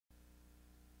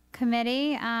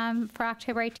committee for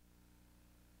October 18th.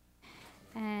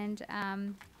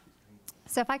 And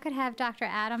so if I could have Dr.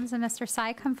 Adams and Mr.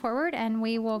 Sy come forward, and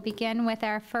we will begin with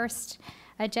our first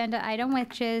agenda item,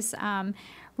 which is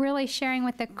really sharing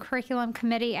with the curriculum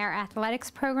committee our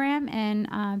athletics program in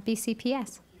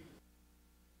BCPS.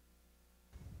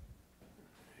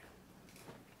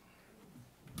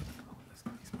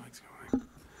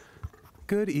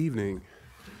 Good evening.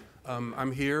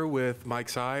 I'm here with Mike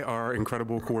Sy, our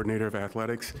incredible coordinator of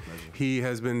athletics. He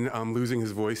has been losing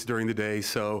his voice during the day,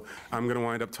 so I'm going to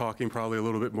wind up talking probably a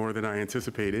little bit more than I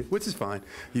anticipated, which is fine.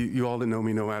 You all that know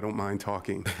me know I don't mind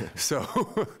talking. So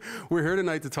we're here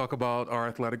tonight to talk about our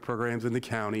athletic programs in the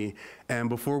county. And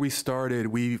before we started,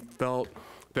 we felt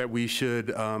that we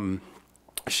should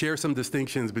share some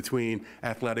distinctions between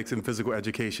athletics and physical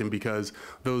education, because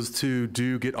those two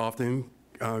do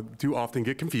often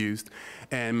get confused,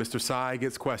 and Mr. Sy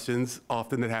gets questions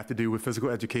often that have to do with physical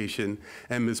education,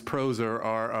 and Ms. Proser,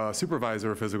 our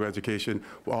supervisor of physical education,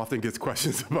 often gets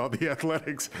questions about the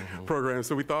athletics program.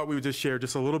 So we thought we would just share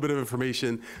just a little bit of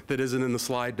information that isn't in the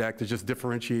slide deck that just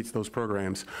differentiates those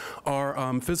programs.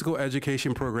 Our physical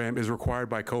education program is required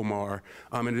by COMAR,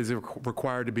 and it is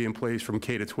required to be in place from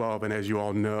K to 12, and as you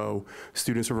all know,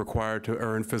 students are required to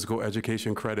earn physical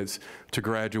education credits to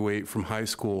graduate from high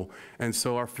school. And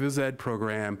so our phys ed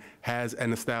program has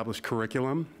an established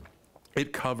curriculum.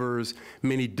 It covers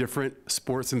many different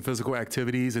sports and physical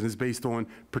activities and is based on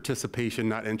participation,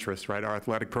 not interest, right? Our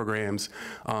athletic programs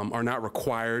are not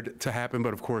required to happen,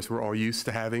 but of course we're all used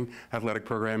to having athletic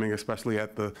programming, especially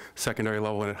at the secondary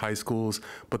level and at high schools.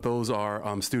 But those are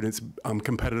students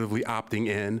competitively opting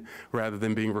in rather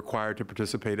than being required to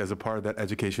participate as a part of that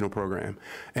educational program.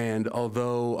 And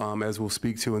although, as we'll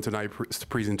speak to in tonight's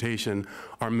presentation,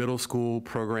 our middle school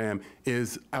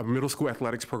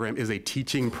athletics program is a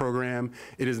teaching program.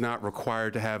 It is not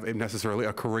required to have necessarily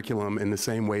a curriculum in the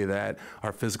same way that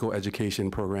our physical education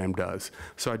program does.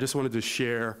 So I just wanted to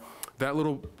share that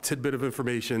little tidbit of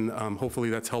information.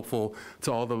 Hopefully that's helpful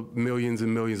to all the millions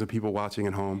and millions of people watching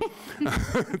at home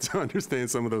to understand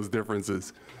some of those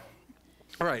differences.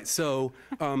 All right, so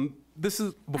this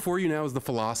is, before you now is the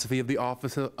philosophy of the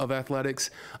Office of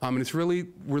Athletics. And it's really,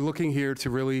 we're looking here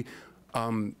to really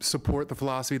support the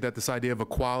philosophy that this idea of a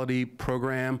quality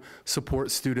program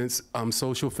supports students'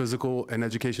 social, physical, and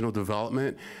educational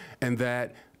development, and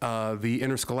that the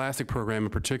interscholastic program in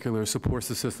particular supports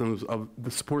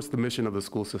the mission of the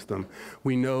school system.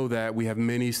 We know that we have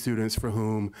many students for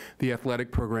whom the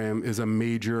athletic program is a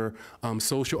major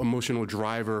social emotional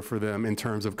driver for them in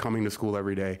terms of coming to school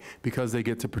every day, because they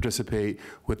get to participate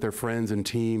with their friends and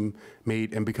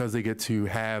teammate, and because they get to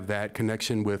have that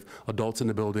connection with adults in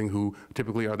the building who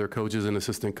typically are their coaches and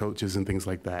assistant coaches and things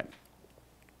like that.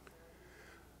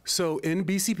 So in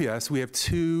BCPS, we have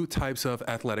two types of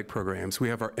athletic programs. We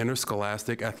have our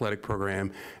interscholastic athletic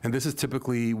program, and this is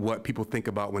typically what people think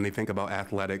about when they think about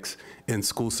athletics in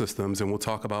school systems, and we'll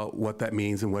talk about what that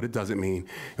means and what it doesn't mean.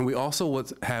 And we also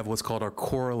have what's called our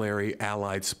corollary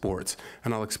allied sports,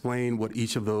 and I'll explain what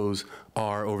each of those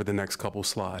are over the next couple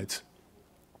slides.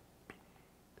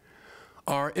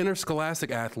 Our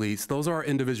interscholastic athletes, those are our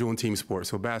individual and team sports,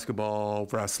 so basketball,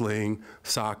 wrestling,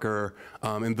 soccer,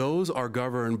 and those are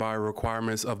governed by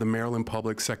requirements of the Maryland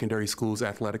Public Secondary Schools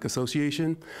Athletic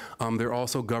Association. They're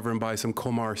also governed by some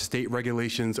COMAR state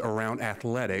regulations around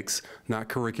athletics, not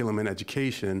curriculum and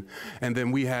education. And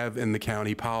then we have in the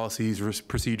county policies,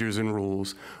 procedures, and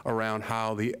rules around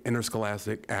how the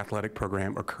interscholastic athletic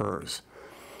program occurs.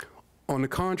 On the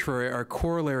contrary, our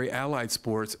corollary allied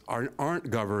sports aren't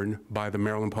governed by the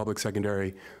Maryland Public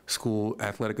Secondary School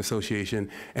Athletic Association,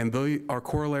 and our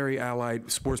corollary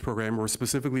allied sports program were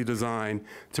specifically designed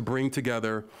to bring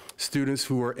together students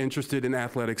who are interested in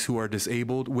athletics who are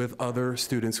disabled with other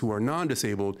students who are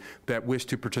non-disabled that wish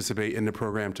to participate in the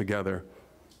program together.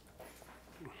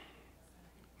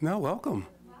 No, welcome.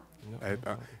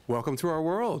 Welcome to our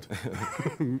world.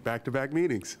 Back-to-back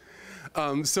meetings.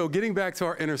 So getting back to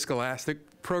our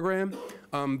interscholastic program,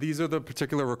 these are the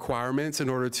particular requirements in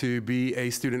order to be a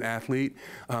student athlete.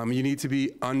 You need to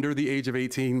be under the age of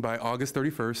 18 by August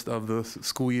 31st of the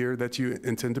school year that you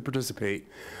intend to participate.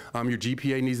 Your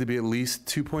GPA needs to be at least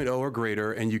 2.0 or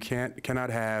greater, and you cannot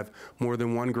have more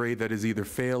than one grade that is either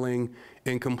failing,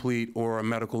 incomplete, or a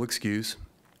medical excuse.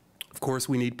 Of course,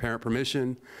 we need parent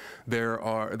permission.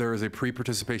 There is a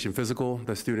pre-participation physical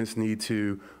that students need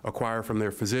to acquire from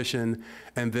their physician.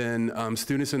 And then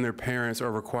students and their parents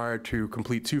are required to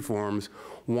complete two forms.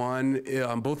 One,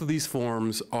 both of these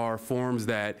forms are forms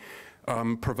that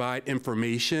provide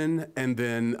information and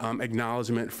then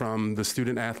acknowledgement from the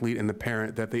student athlete and the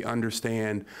parent that they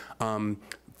understand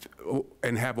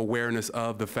and have awareness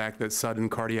of the fact that sudden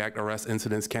cardiac arrest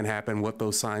incidents can happen, what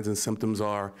those signs and symptoms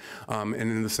are, and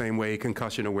in the same way,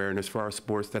 concussion awareness for our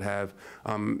sports that have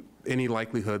any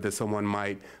likelihood that someone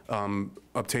might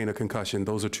obtain a concussion.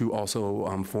 Those are two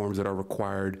also forms that are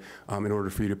required in order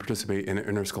for you to participate in an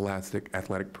interscholastic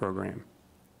athletic program.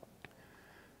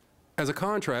 As a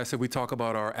contrast, if we talk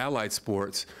about our allied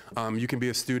sports, you can be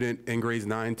a student in grades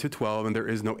 9 to 12, and there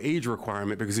is no age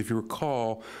requirement because if you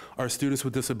recall, our students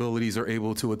with disabilities are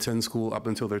able to attend school up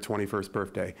until their 21st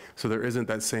birthday. So there isn't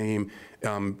that same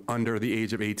under the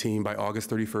age of 18 by August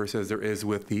 31st as there is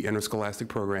with the interscholastic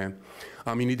program.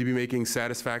 You need to be making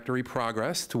satisfactory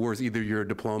progress towards either your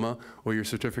diploma or your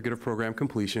certificate of program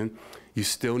completion. You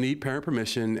still need parent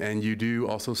permission, and you do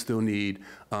also still need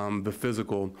the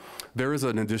physical. There is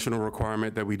an additional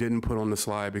requirement that we didn't put on the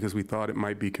slide because we thought it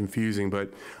might be confusing,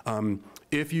 but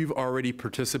if you've already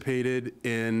participated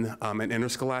in an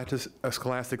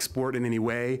interscholastic sport in any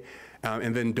way,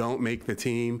 and then don't make the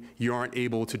team, you aren't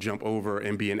able to jump over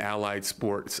and be an allied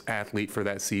sports athlete for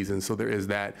that season. So there is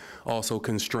that also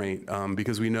constraint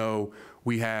because we know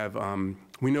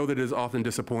that it is often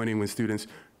disappointing when students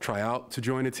try out to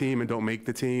join a team and don't make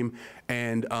the team.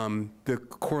 And the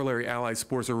corollary allied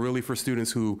sports are really for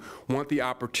students who want the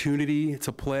opportunity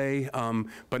to play,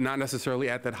 but not necessarily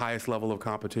at that highest level of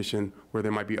competition where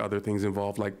there might be other things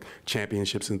involved like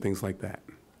championships and things like that.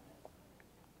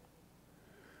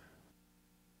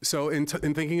 So in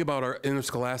thinking about our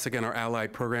interscholastic and our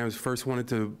allied programs, first wanted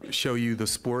to show you the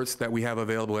sports that we have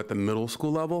available at the middle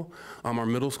school level. Our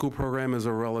middle school program is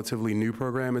a relatively new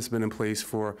program. It's been in place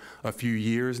for a few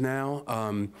years now.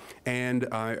 And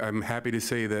I'm happy to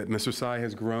say that Mr. Sai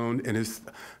has grown and his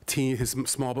team, his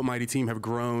small but mighty team have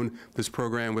grown this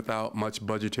program without much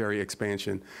budgetary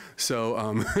expansion.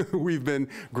 So we've been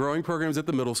growing programs at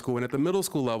the middle school, and at the middle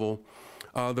school level,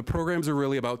 the programs are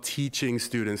really about teaching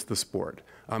students the sport.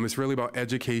 It's really about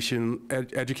education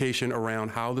around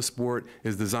how the sport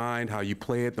is designed, how you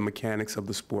play it, the mechanics of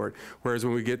the sport. Whereas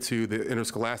when we get to the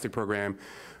interscholastic program,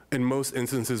 in most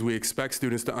instances, we expect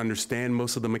students to understand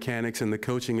most of the mechanics, and the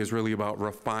coaching is really about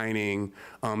refining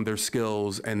their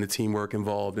skills and the teamwork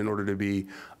involved in order to be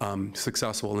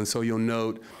successful. And so you'll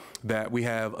note that we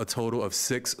have a total of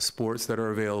 6 sports that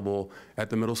are available at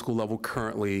the middle school level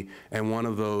currently, and one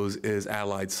of those is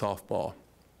allied softball.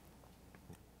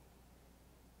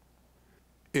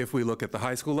 If we look at the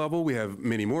high school level, we have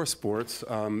many more sports.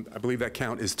 I believe that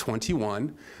count is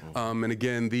 21. And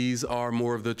again, these are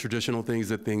more of the traditional things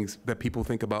that people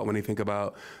think about when they think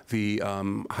about the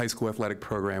high school athletic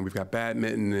program. We've got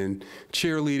badminton and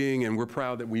cheerleading, and we're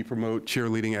proud that we promote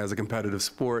cheerleading as a competitive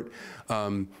sport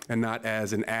and not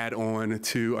as an add-on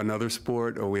to another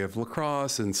sport. Or we have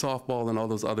lacrosse and softball and all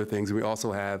those other things. And we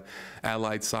also have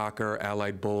allied soccer,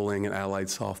 allied bowling, and allied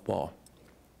softball.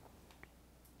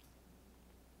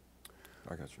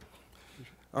 I got you.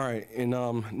 All right, in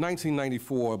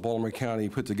 1994, Baltimore County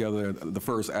put together the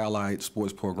first allied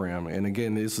sports program. And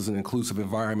again, this is an inclusive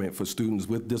environment for students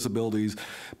with disabilities,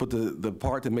 but the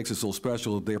part that makes it so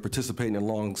special, they're participating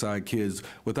alongside kids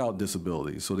without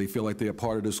disabilities. So they feel like they're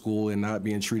part of the school and not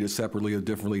being treated separately or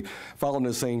differently, following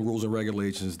the same rules and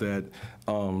regulations that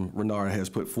Renard has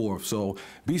put forth. So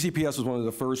BCPS was one of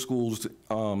the first schools,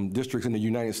 districts in the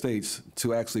United States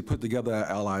to actually put together an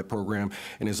allied program,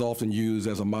 and is often used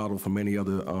as a model for many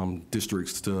other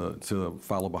districts to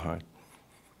follow behind.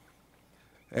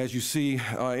 As you see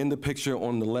in the picture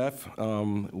on the left,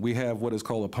 we have what is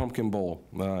called a pumpkin bowl.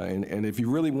 And if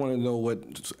you really want to know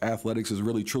what athletics is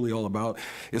really truly all about,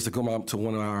 is to come out to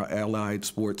one of our allied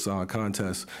sports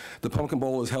contests. The pumpkin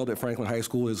bowl is held at Franklin High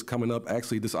School. Is coming up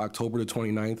actually this October the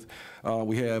 29th.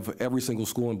 We have every single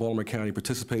school in Baltimore County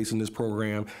participates in this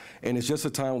program. And it's just a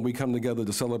time when we come together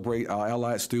to celebrate our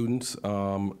allied students.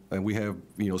 And we have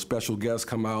special guests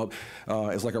come out.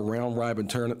 It's like a round robin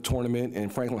tournament,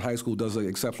 and Franklin High School does an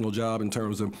exceptional job in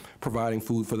terms of providing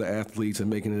food for the athletes and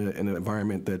making it an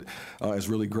environment that is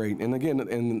really great. And again,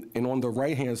 and on the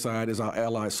right-hand side is our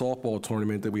allied softball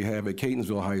tournament that we have at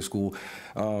Catonsville High School.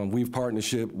 We've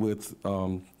partnership with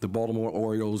the Baltimore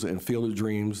Orioles and Field of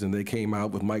Dreams, and they came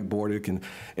out with Mike Bordick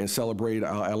and celebrated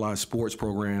our allied sports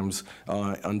programs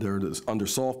under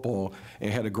softball,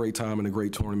 and had a great time and a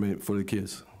great tournament for the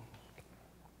kids.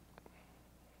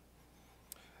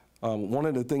 One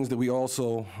of the things that we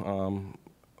also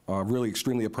are really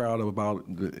extremely proud of about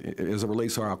as it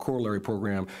relates to our corollary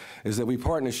program is that we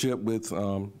partnership with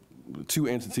two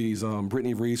entities,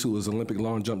 Brittany Reese, who is Olympic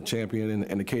long jump champion,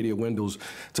 and Acadia Windows,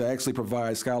 to actually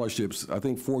provide scholarships. I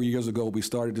think 4 years ago we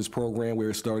started this program where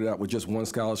it started out with just one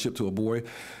scholarship to a boy,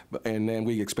 and then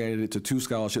we expanded it to 2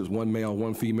 scholarships, 1 male,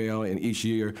 1 female, and each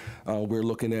year we're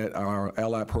looking at our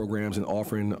allied programs and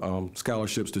offering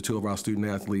scholarships to 2 of our student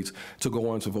athletes to go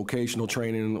on to vocational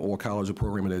training or college or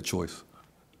program of their choice.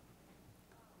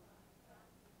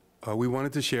 We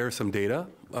wanted to share some data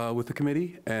with the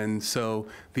committee, and so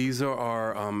these are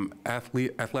our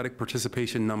athletic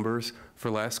participation numbers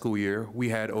for last school year. We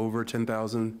had over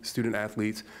 10,000 student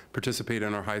athletes participate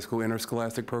in our high school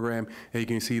interscholastic program, and you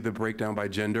can see the breakdown by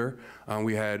gender.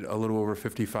 We had a little over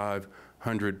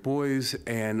 5,500 boys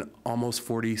and almost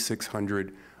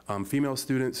 4,600 female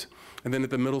students. And then at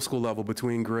the middle school level,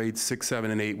 between grades 6,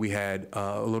 7, and 8, we had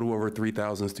a little over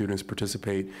 3,000 students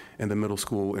participate in the middle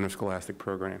school interscholastic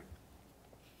program.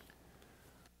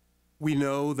 We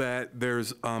know that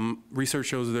there's, research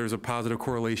shows that there's a positive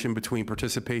correlation between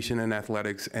participation in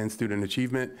athletics and student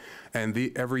achievement. And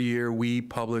every year we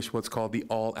publish what's called the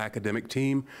All Academic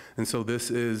Team. And so this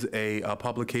is a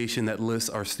publication that lists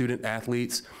our student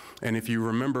athletes. And if you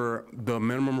remember, the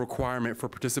minimum requirement for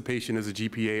participation is a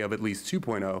GPA of at least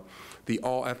 2.0. The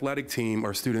All Athletic Team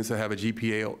are students that have a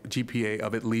GPA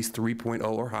of at least 3.0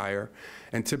 or higher.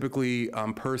 And typically,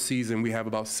 per season, we have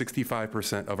about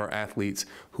 65% of our athletes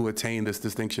who attain this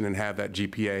distinction and have that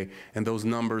GPA. And those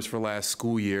numbers for last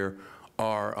school year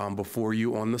are before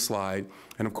you on the slide.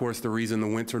 And of course, the reason the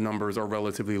winter numbers are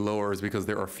relatively lower is because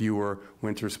there are fewer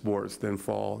winter sports than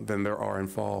there are in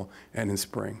fall and in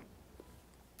spring.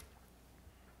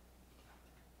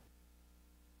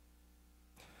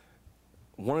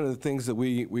 One of the things that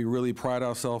we really pride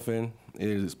ourselves in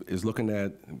is looking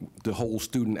at the whole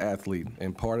student athlete.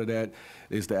 And part of that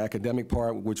is the academic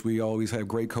part, which we always have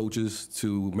great coaches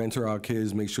to mentor our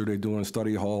kids, make sure they're doing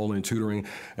study hall and tutoring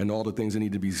and all the things they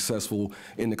need to be successful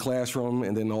in the classroom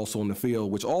and then also in the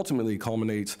field, which ultimately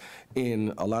culminates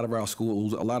in a lot of our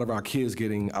schools, a lot of our kids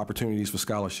getting opportunities for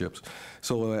scholarships.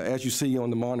 So as you see on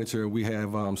the monitor, we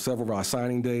have several of our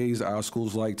signing days. Our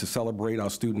schools like to celebrate our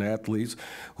student athletes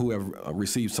who have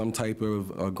received some type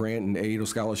of grant and aid or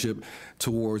scholarship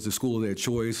towards the school of their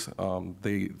choice.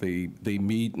 They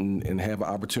meet and have an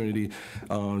opportunity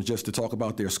just to talk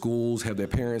about their schools, have their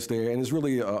parents there, and it's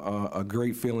really a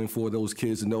great feeling for those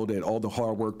kids to know that all the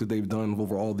hard work that they've done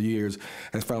over all the years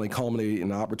has finally culminated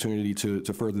in an opportunity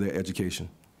to further their education.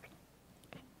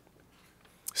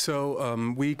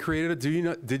 So we created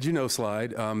a did you know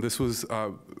slide. This was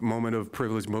a moment of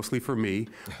privilege mostly for me.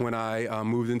 When I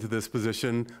moved into this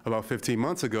position about 15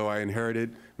 months ago, I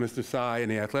inherited Mr. Sai in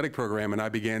the athletic program, and I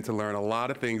began to learn a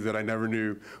lot of things that I never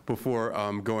knew before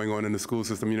going on in the school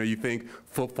system. You know, you think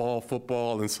football,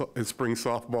 and spring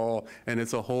softball, and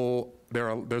it's a whole,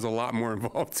 there's a lot more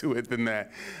involved to it than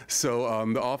that. So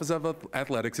the Office of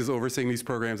Athletics is overseeing these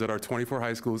programs at our 24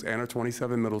 high schools and our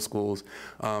 27 middle schools.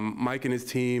 Mike and his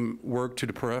team work to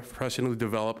professionally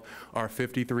develop our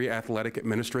 53 athletic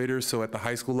administrators. So at the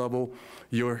high school level,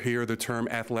 you'll hear the term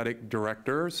athletic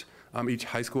directors. Each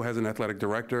high school has an athletic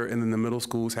director, and then the middle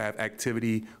schools have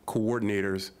activity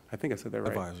coordinators. I think I said that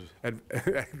right.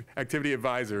 Advisors. Activity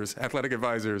advisors, athletic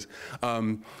advisors.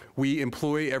 We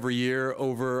employ every year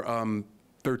over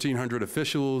 1,300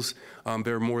 officials.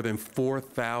 There are more than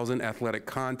 4,000 athletic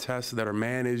contests that are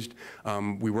managed.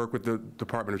 We work with the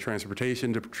Department of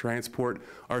Transportation to transport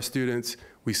our students.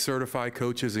 We certify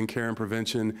coaches in care and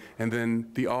prevention, and then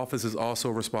the office is also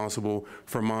responsible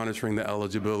for monitoring the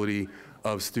eligibility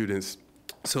of students.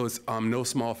 So it's no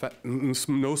small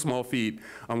feat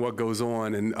on what goes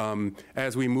on. And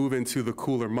as we move into the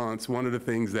cooler months, one of the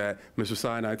things that Mr.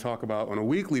 Sai and I talk about on a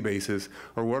weekly basis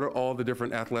are what are all the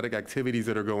different athletic activities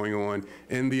that are going on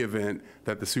in the event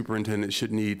that the superintendent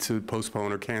should need to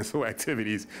postpone or cancel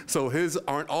activities. So his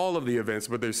aren't all of the events,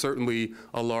 but there's certainly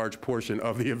a large portion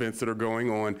of the events that are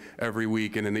going on every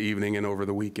week and in the evening and over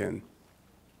the weekend.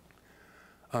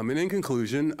 And in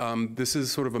conclusion, this is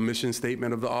sort of a mission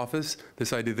statement of the office,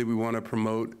 this idea that we want to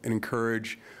promote and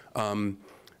encourage in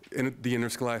the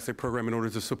interscholastic program in order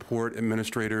to support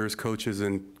administrators, coaches,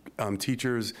 and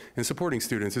teachers in supporting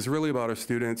students. It's really about our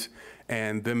students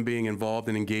and them being involved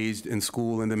and engaged in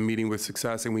school and them meeting with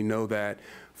success. And we know that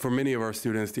for many of our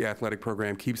students, the athletic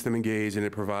program keeps them engaged and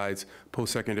it provides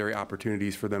post-secondary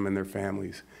opportunities for them and their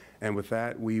families. And with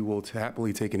that, we will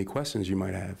happily take any questions you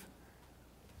might have.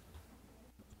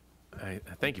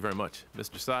 Thank you very much.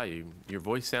 Mr. Sai, your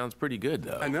voice sounds pretty good,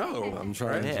 though. I know. I'm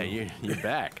trying to. Yeah, you're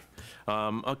back.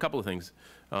 A couple of things.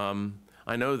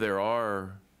 I know there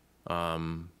are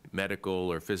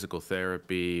medical or physical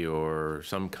therapy or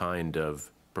some kind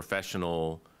of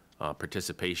professional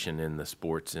participation in the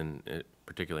sports, and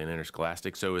particularly in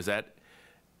interscholastic. So is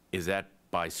that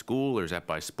by school, or is that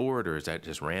by sport, or is that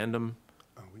just random?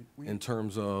 In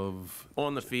terms of?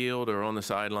 On the field or on the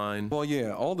sideline? Well,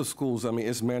 yeah, all the schools, I mean,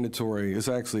 it's mandatory. It's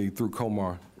actually through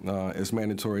COMAR. It's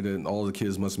mandatory that all the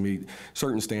kids must meet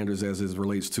certain standards as it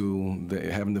relates to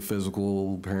having the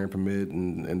physical, parent permit,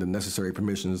 and the necessary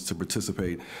permissions to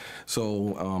participate.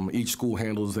 So each school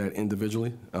handles that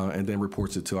individually and then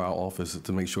reports it to our office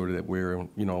to make sure that we're,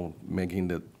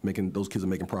 making those kids are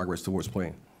making progress towards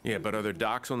playing. Yeah, but are there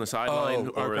docs on the sideline,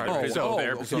 or are there physical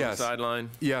therapists on the sideline?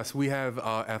 Yes, we have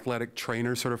athletic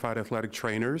trainers, certified athletic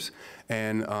trainers,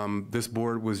 and this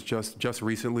board was just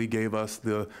recently gave us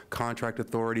the contract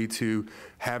authority to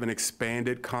have an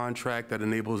expanded contract that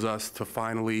enables us to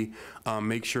finally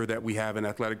make sure that we have an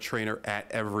athletic trainer at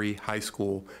every high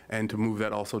school, and to move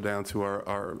that also down to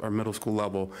our middle school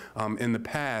level. In the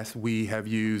past, we have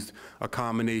used a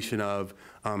combination of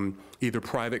either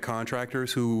private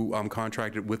contractors who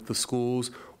contracted with the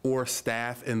schools, or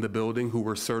staff in the building who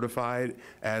were certified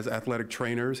as athletic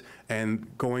trainers,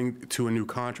 and going to a new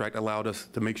contract allowed us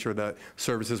to make sure that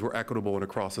services were equitable and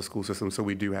across the school system, so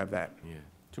we do have that. Yeah,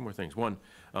 two more things. One,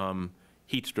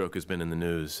 heat stroke has been in the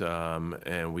news,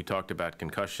 and we talked about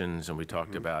concussions, and we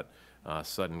talked about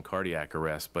sudden cardiac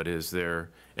arrest, but is there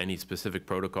any specific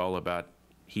protocol about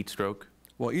heat stroke?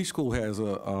 Well, each school has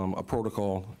a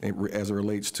protocol as it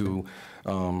relates to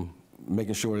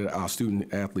making sure that our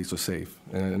student athletes are safe,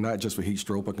 and not just for heat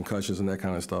stroke, but concussions and that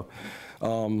kind of stuff.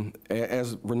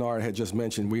 As Bernard had just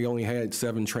mentioned, we only had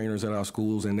 7 trainers at our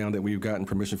schools, and now that we've gotten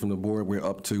permission from the board, we're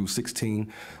up to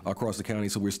 16 across the county,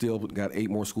 so we're still got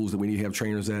 8 more schools that we need to have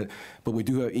trainers at. But we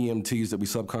do have EMTs that we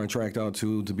subcontract out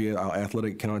to be at our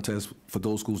athletic contests for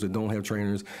those schools that don't have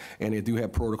trainers, and they do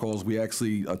have protocols. We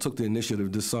actually took the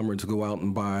initiative this summer to go out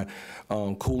and buy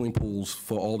cooling pools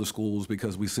for all the schools,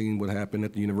 because we've seen what happened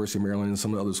at the University of Maryland and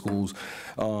some of the other schools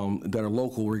that are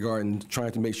local regarding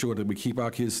trying to make sure that we keep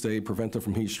our kids safe, prevent them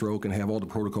from heat stroke, and have all the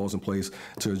protocols in place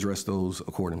to address those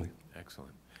accordingly. Excellent.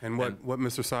 And what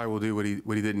Mr. Sy will do, what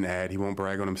he didn't add, he won't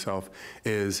brag on himself,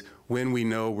 is when we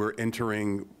know we're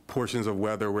entering portions of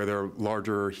weather where there are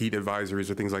larger heat advisories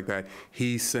or things like that,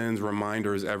 he sends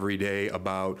reminders every day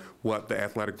about what the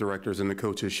athletic directors and the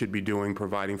coaches should be doing,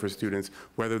 providing for students,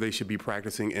 whether they should be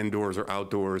practicing indoors or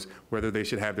outdoors, whether they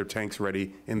should have their tanks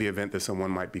ready in the event that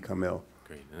someone might become ill.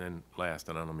 Great. And then last,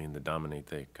 and I don't mean to dominate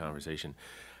the conversation,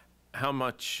 how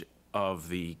much of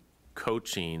the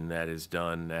coaching that is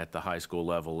done at the high school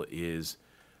level is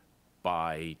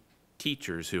by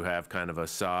teachers who have kind of a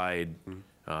side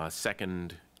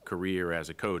second career as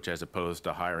a coach, as opposed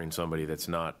to hiring somebody that's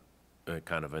not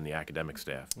kind of in the academic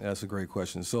staff? That's a great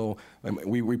question. So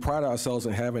we pride ourselves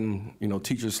in having,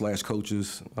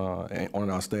 teachers/coaches on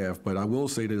our staff, but I will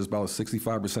say that it's about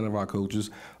 65% of our coaches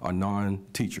are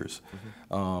non-teachers.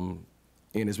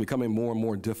 And it's becoming more and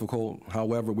more difficult.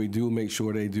 However, we do make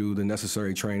sure they do the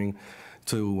necessary training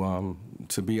to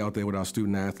be out there with our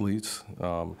student athletes.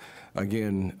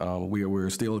 Again, we're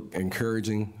still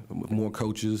encouraging more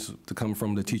coaches to come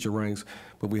from the teacher ranks,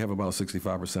 but we have about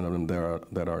 65% of them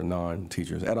that are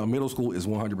non-teachers. At our middle school, is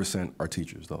 100% are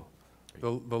teachers, though.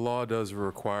 The law does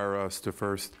require us to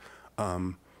first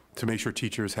to make sure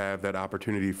teachers have that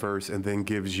opportunity first, and then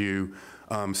gives you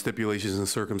stipulations and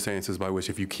circumstances by which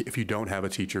if you don't have a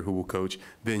teacher who will coach,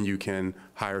 then you can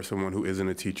hire someone who isn't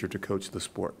a teacher to coach the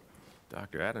sport.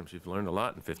 Dr. Adams, you've learned a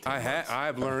lot in 15 months.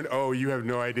 I've learned, oh, you have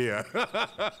no idea.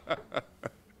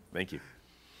 Thank you.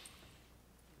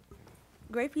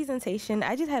 Great presentation.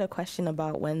 I just had a question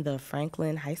about when the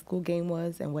Franklin High School game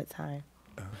was and what time.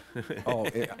 It's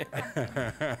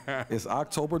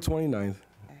October 29th.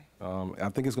 I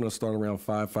think it's going to start around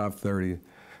 5:30.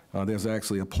 There's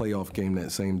actually a playoff game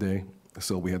that same day,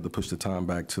 so we had to push the time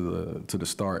back to the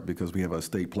start because we have a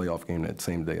state playoff game that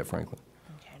same day at Franklin.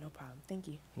 Okay, no problem. Thank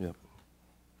you. Yep.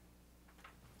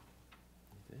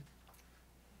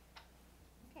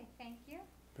 Okay, thank you.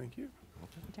 Thank you.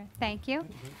 Thank you.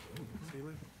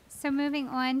 So moving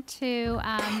on to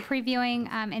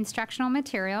previewing instructional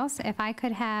materials, if I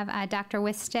could have Dr.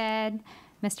 Wisted,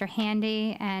 Mr.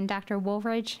 Handy, and Dr.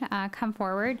 Woolridge come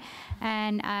forward,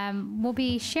 and we'll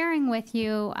be sharing with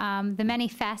you the many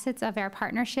facets of our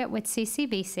partnership with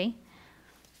CCBC.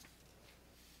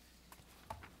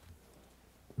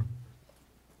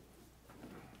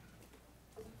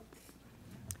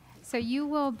 So you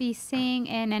will be seeing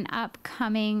in an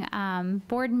upcoming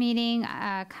board meeting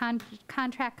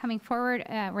contract coming forward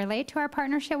related to our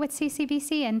partnership with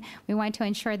CCBC, and we want to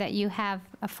ensure that you have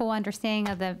a full understanding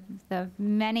of the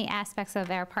many aspects of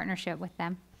our partnership with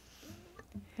them.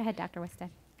 Go ahead, Dr. Wisted.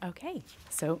 Okay,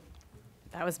 so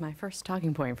That was my first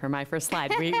talking point for my first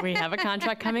slide. We have a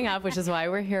contract coming up, which is why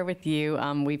we're here with you.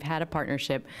 We've had a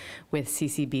partnership with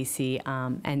CCBC,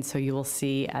 and so you will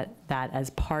see that as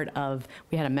part of,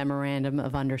 we had a memorandum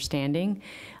of understanding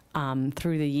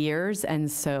through the years, and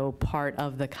so part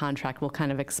of the contract will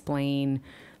kind of explain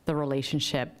the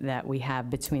relationship that we have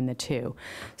between the two.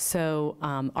 So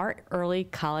our early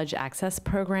college access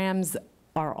programs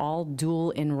are all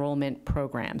dual enrollment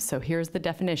programs. So here's the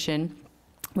definition,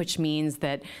 which means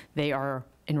that they are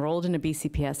enrolled in a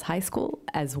BCPS high school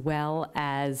as well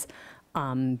as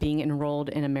being enrolled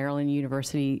in a Maryland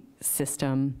University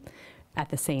system at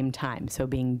the same time, so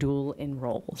being dual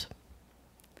enrolled.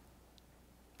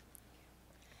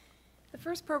 The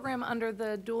first program under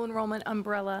the dual enrollment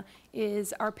umbrella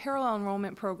is our parallel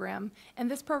enrollment program,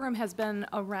 and this program has been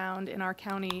around in our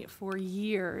county for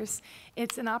years.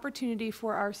 It's an opportunity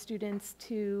for our students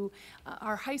to,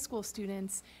 our high school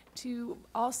students, to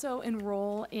also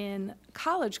enroll in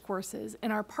college courses,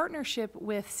 and our partnership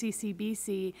with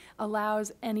CCBC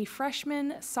allows any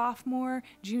freshman, sophomore,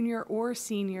 junior, or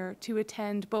senior to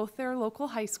attend both their local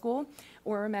high school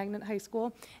or a magnet high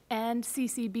school and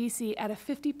CCBC at a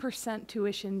 50%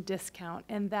 tuition discount,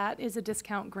 and that is a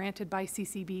discount granted by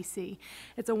CCBC.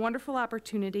 It's a wonderful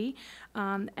opportunity,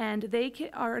 and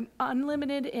they are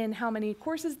unlimited in how many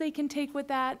courses they can take with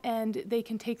that, and they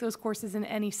can take those courses in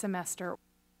any semester,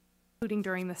 including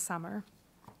during the summer.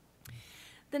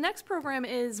 The next program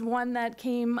is one that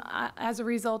came as a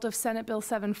result of Senate Bill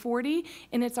 740,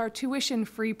 and it's our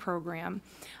tuition-free program.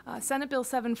 Senate Bill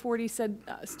 740 said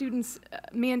students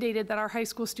mandated that our high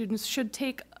school students should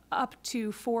take up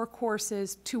to 4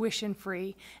 courses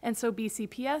tuition-free. And so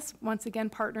BCPS once again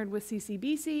partnered with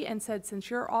CCBC and said, since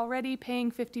you're already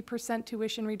paying 50%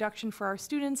 tuition reduction for our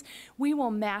students, we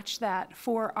will match that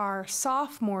for our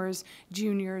sophomores,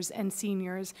 juniors, and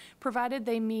seniors, provided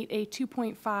they meet a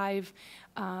 2.5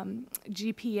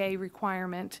 GPA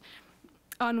requirement,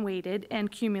 unweighted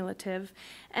and cumulative.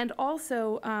 And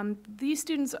also, these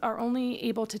students are only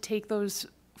able to take those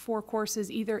 4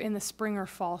 courses either in the spring or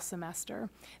fall semester.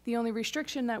 The only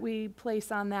restriction that we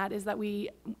place on that is that we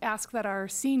ask that our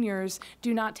seniors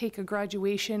do not take a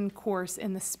graduation course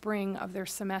in the spring of their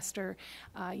semester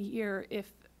year,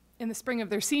 if in the spring of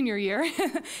their senior year,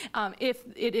 if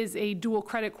it is a dual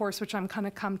credit course, which I'm going to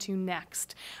come to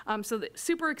next. So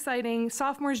super exciting.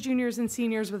 Sophomores, juniors, and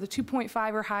seniors with a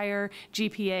 2.5 or higher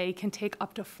GPA can take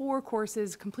up to 4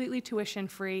 courses completely tuition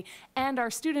free. And our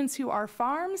students who are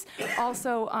farms,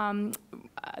 also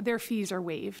their fees are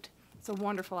waived. It's a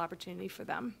wonderful opportunity for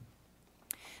them.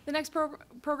 The next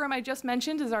program I just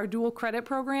mentioned is our dual credit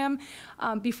program.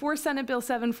 Before Senate Bill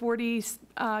 740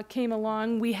 came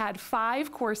along, we had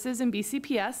 5 courses in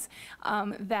BCPS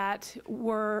that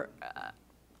were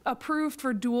approved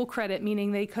for dual credit,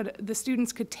 meaning the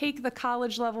students could take the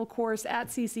college level course at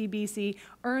CCBC,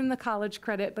 earn the college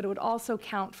credit, but it would also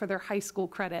count for their high school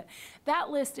credit. That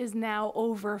list is now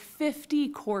over 50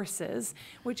 courses,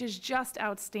 which is just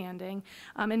outstanding.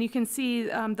 And you can see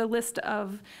the list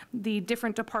of the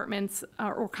different departments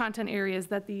or content areas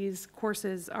that these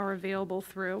courses are available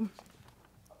through.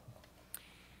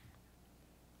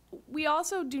 We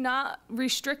also do not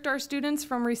restrict our students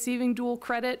from receiving dual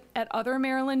credit at other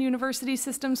Maryland University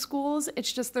System schools.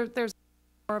 It's just there's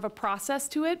more of a process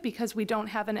to it because we don't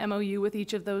have an MOU with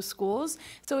each of those schools.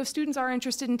 So if students are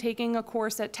interested in taking a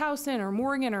course at Towson or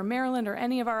Morgan or Maryland or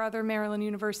any of our other Maryland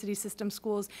University System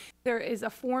schools, there is a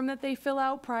form that they fill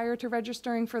out prior to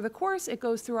registering for the course. It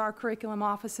goes through our curriculum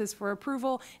offices for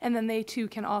approval, and then they too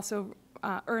can also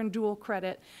earn dual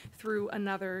credit through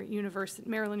another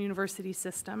Maryland University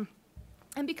system.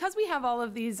 And because we have all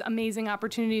of these amazing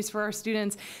opportunities for our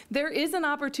students, there is an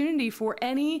opportunity for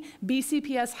any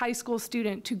BCPS high school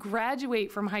student to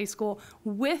graduate from high school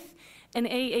with an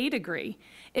AA degree.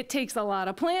 It takes a lot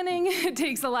of planning, it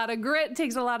takes a lot of grit, it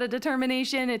takes a lot of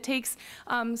determination, it takes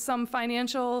some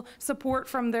financial support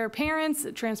from their parents,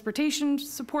 transportation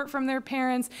support from their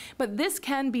parents, but this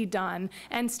can be done.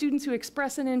 And students who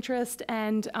express an interest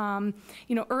and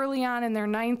early on in their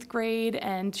 9th grade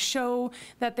and show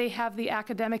that they have the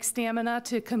academic stamina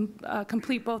to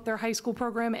complete both their high school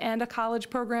program and a college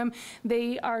program,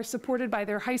 they are supported by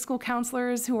their high school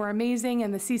counselors who are amazing,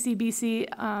 and the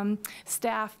CCBC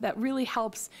staff that really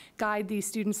helps guide these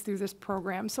students through this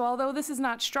program. So although this is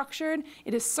not structured,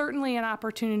 it is certainly an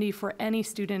opportunity for any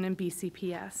student in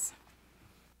BCPS.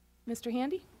 Mr.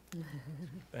 Handy?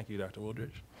 Thank you, Dr.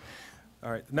 Woodridge.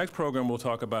 All right, the next program we'll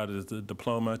talk about is the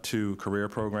Diploma to Career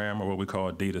Program, or what we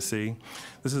call D2C.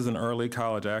 This is an early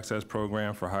college access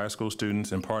program for high school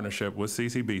students in partnership with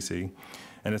CCBC.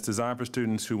 and it's designed for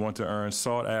students who want to earn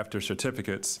sought-after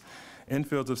certificates in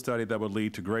fields of study that would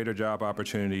lead to greater job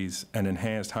opportunities and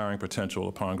enhanced hiring potential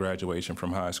upon graduation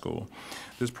from high school.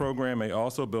 This program may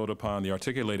also build upon the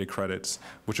articulated credits,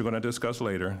 which we're going to discuss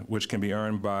later, which can be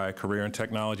earned by career and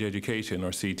technology education, or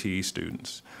CTE,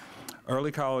 students.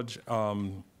 Early college,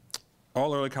 all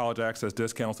early college access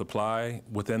discounts apply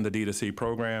within the D2C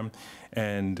program.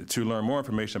 And to learn more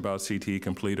information about CTE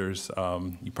completers,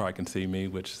 you probably can see me,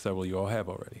 which several of you all have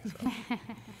already. So.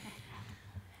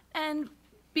 And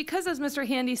because, as Mr.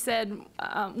 Handy said,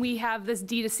 we have this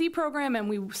D2C program, and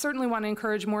we certainly want to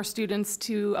encourage more students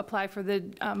to apply for the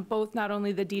both not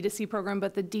only the D2C program,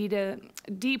 but the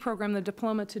D program, the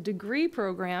diploma to degree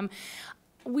program.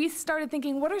 We started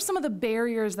thinking, what are some of the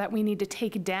barriers that we need to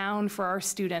take down for our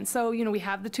students? So, you know, we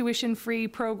have the tuition-free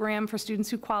program for students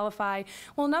who qualify.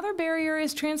 Well, another barrier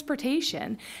is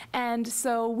transportation. And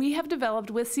so we have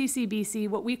developed with CCBC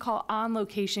what we call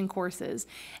on-location courses.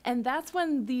 And that's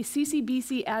when the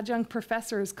CCBC adjunct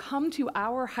professors come to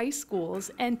our high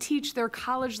schools and teach their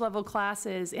college-level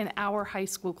classes in our high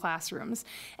school classrooms.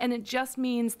 And it just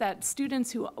means that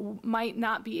students who might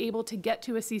not be able to get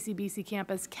to a CCBC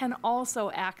campus can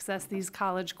also access these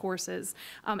college courses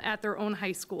at their own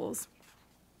high schools.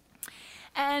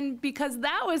 And because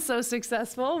that was so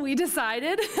successful, we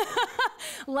decided,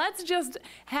 let's just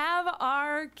have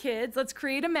our kids, let's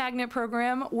create a magnet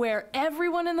program where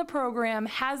everyone in the program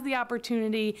has the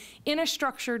opportunity in a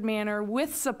structured manner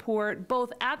with support,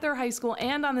 both at their high school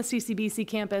and on the CCBC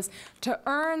campus, to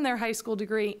earn their high school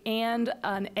degree and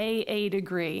an AA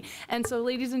degree. And so,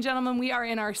 ladies and gentlemen, we are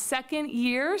in our second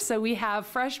year, so we have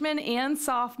freshmen and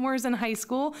sophomores in high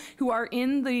school who are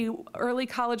in the early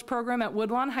college program at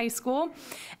Woodlawn High School.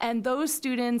 And those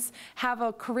students have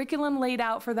a curriculum laid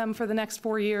out for them for the next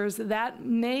 4 years that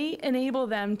may enable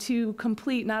them to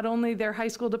complete not only their high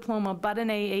school diploma, but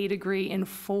an AA degree in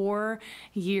 4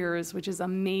 years, which is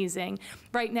amazing.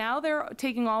 Right now, they're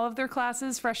taking all of their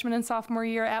classes freshman and sophomore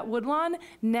year at Woodlawn.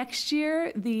 Next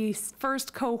year, the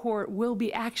first cohort will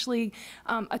be actually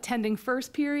attending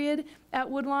first period at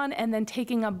Woodlawn and then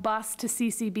taking a bus to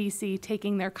CCBC,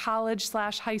 taking their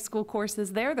college/high school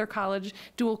courses there, their college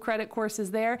dual credit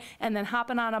courses there, and then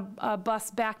hopping on a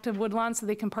bus back to Woodlawn so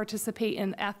they can participate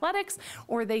in athletics,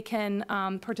 or they can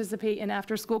participate in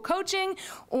after-school coaching,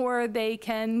 or they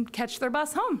can catch their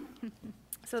bus home.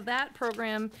 So that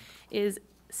program is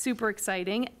super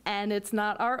exciting, and it's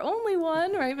not our only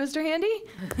one, right, Mr. Handy?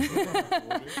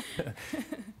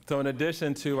 So in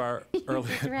addition to our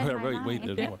early,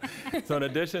 so in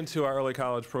addition to our early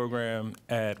college program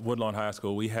at Woodlawn High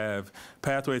School, we have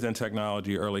Pathways in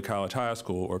Technology Early College High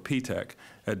School, or PTEC,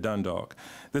 at Dundalk.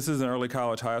 This is an early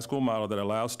college high school model that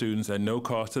allows students at no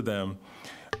cost to them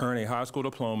earn a high school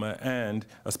diploma and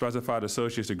a specified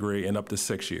associate's degree in up to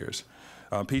 6 years.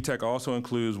 PTEC also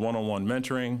includes one-on-one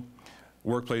mentoring,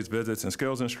 workplace visits and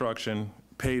skills instruction,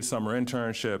 paid summer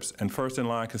internships, and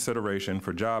first-in-line consideration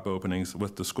for job openings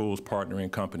with the school's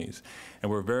partnering companies.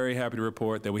 And we're very happy to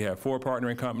report that we have 4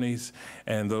 partnering companies,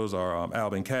 and those are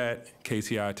Albin Catt,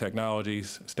 KCI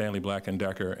Technologies, Stanley Black &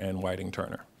 Decker, and Whiting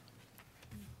Turner.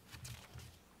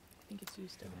 I think it's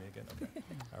used to me again. Okay.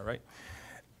 All right.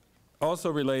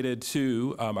 Also related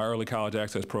to our early college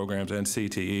access programs and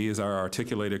CTE is our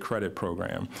articulated credit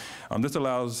program. This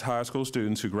allows high school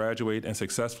students who graduate and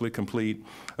successfully complete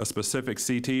a specific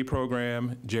CTE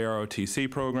program,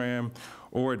 JROTC program,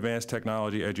 or advanced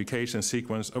technology education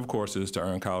sequence of courses to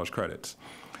earn college credits.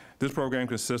 This program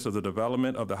consists of the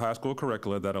development of the high school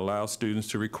curricula that allows students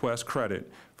to request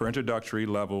credit for introductory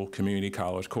level community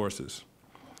college courses.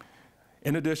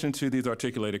 In addition to these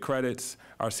articulated credits,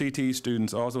 our CTE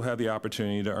students also have the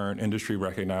opportunity to earn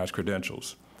industry-recognized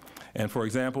credentials. And for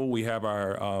example, we have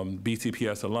our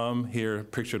BCPS alum here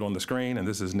pictured on the screen, and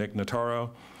this is Nick Notaro.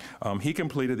 He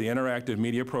completed the interactive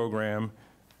media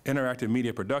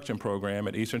production program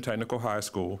at Eastern Technical High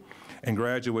School and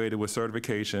graduated with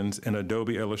certifications in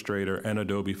Adobe Illustrator and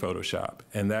Adobe Photoshop.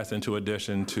 And that's in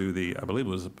addition to the, I believe it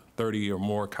was 30 or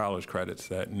more college credits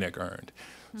that Nick earned.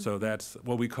 So that's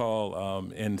what we call,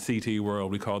 in CT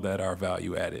world, we call that our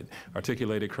value added,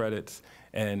 articulated credits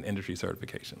and industry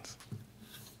certifications.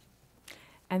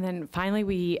 And then finally,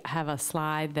 we have a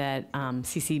slide that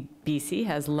CCBC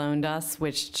has loaned us,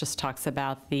 which just talks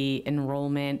about the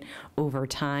enrollment over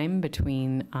time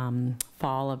between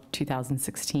fall of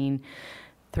 2016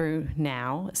 through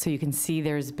now. So you can see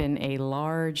there's been a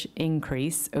large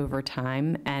increase over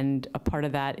time, and a part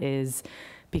of that is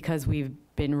because we've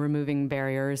been removing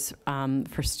barriers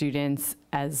for students,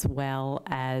 as well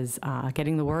as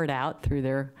getting the word out through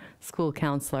their school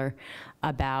counselor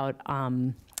about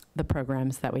the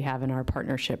programs that we have in our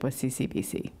partnership with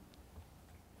CCBC.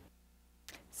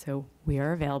 So we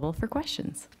are available for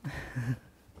questions.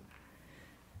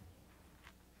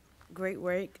 Great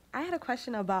work. I had a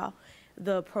question about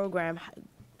the program.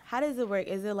 How does it work?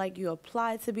 Is it like you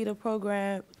apply to be in the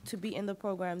program,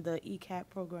 the ECAP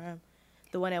program,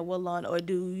 the one at Woodlawn, or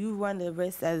do you run the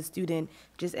risk as a student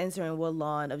just entering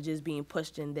Woodlawn of just being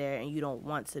pushed in there and you don't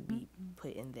want to be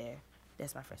put in there?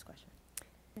 That's my first question.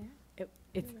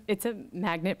 It's a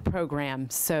magnet program,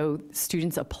 so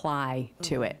students apply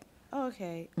to it. Oh,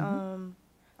 okay. I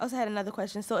also had another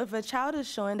question. So if a child is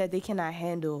showing that they cannot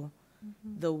handle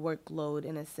the workload,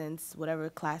 in a sense, whatever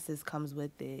classes comes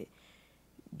with it,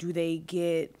 do they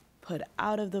get put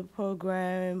out of the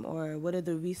program, or what are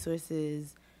the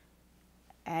resources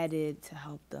added to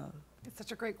help them? It's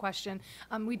such a great question.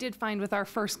 We did find with our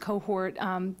first cohort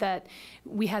that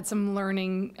we had some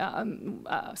learning, a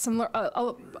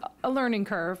learning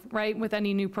curve, right, with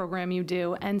any new program you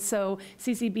do. And so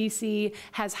CCBC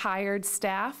has hired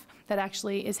staff that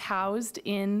actually is housed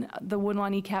in the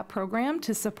Woodlawn ECAP program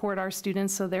to support our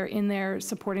students. So they're in there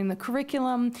supporting the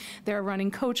curriculum. They're running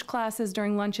coach classes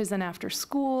during lunches and after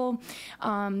school.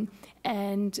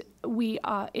 And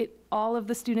all of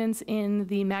the students in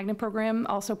the Magnet program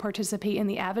also participate in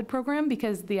the AVID program,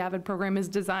 because the AVID program is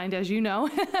designed, as you know,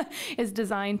 is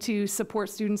designed to support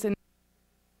students in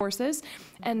courses.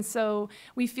 And so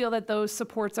we feel that those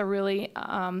supports are really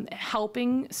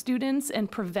helping students and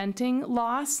preventing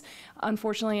loss.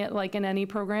 Unfortunately, like in any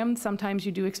program, sometimes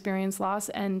you do experience loss,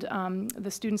 and the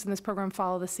students in this program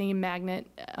follow the same magnet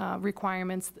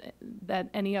requirements that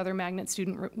any other magnet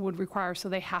student would require. So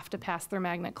they have to pass their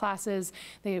magnet classes.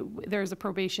 There's a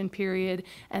probation period,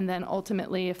 and then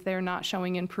ultimately, if they're not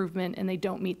showing improvement and they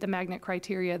don't meet the magnet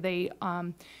criteria, they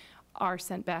are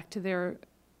sent back to their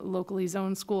locally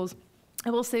zoned schools. I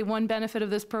will say one benefit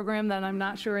of this program that I'm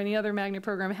not sure any other magnet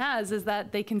program has is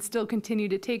that they can still continue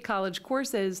to take college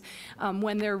courses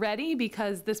when they're ready,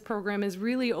 because this program is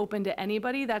really open to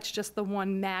anybody. That's just the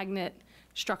one magnet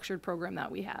structured program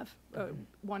that we have,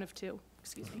 one of two,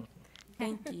 excuse me.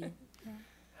 Thank you.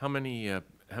 How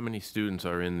many students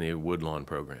are in the Woodlawn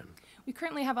program? We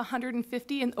currently have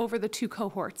 150 over the 2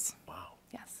 cohorts. Wow.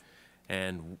 Yes.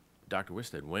 And Dr.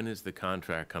 Wisted, when is the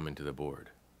contract coming to the board?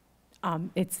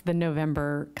 It's the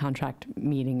November contract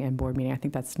meeting and board meeting. I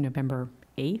think that's November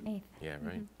 8th. Yeah,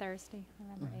 right. Thursday,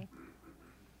 November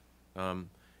 8th.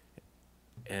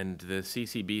 And the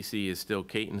CCBC is still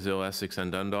Catonsville, Essex,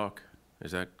 and Dundalk?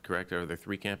 Is that correct? Are there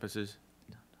 3 campuses?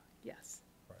 Yes.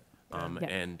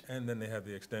 Yeah. And then they have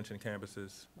the extension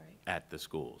campuses. Right. at the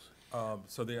schools?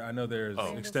 I know there's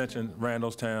Oh. extension,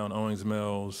 Randallstown, Owings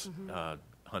Mills,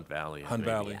 Hunt Valley. Hunt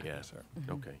maybe, Valley. Yeah. Yes, sir.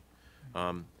 Okay.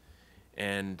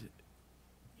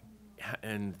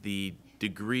 And the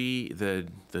degree, the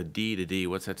D to D,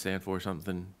 what's that stand for?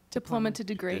 Something? Diploma to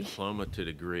degree. Diploma to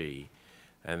degree.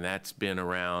 And that's been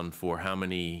around for how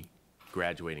many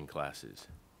graduating classes?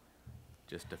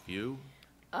 Just a few?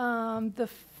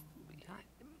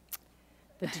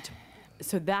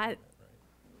 So that,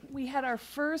 We had our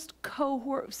first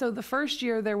cohort, so the first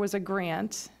year there was a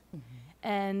grant,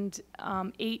 and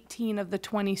 18 of the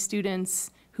 20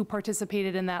 students who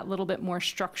participated in that little bit more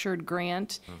structured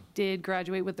grant did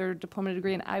graduate with their diploma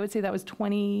degree, and I would say that was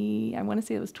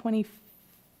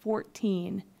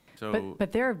 2014. So,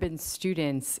 but there have been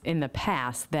students in the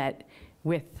past that,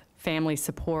 with family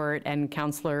support and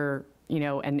counselor,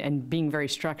 and being very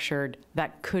structured,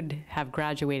 that could have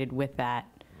graduated with that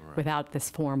without this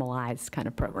formalized kind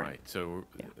of program. right, so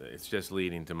it's just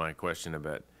leading to my question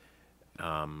about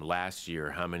last year,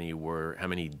 how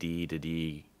many D to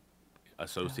D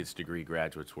associate's degree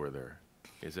graduates were there?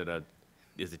 Is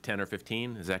it 10 or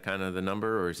 15? Is that kind of the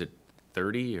number, or is it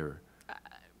 30, or?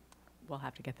 We'll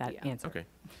have to get that Yeah. answer. Okay.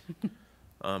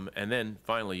 And then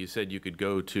finally, you said you could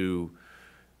go to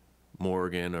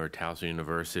Morgan or Towson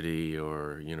University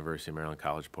or University of Maryland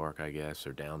College Park, I guess,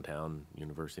 or downtown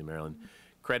University of Maryland.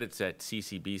 Credits at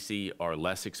CCBC are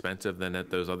less expensive than at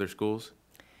those other schools,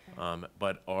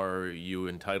 but are you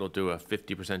entitled to a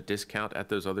 50% discount at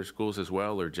those other schools as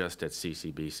well, or just at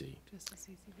CCBC? Just a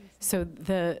CCBC. So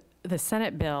the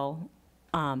Senate bill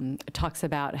talks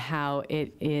about how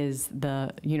it is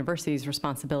the university's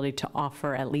responsibility to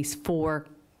offer at least 4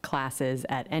 classes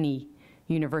at any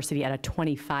university at a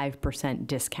 25%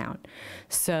 discount.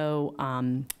 So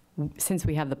since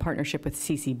we have the partnership with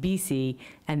CCBC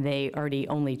and they already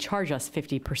only charge us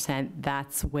 50%,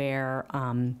 that's where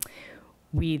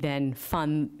we then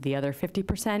fund the other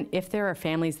 50%. If there are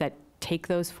families that take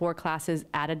those 4 classes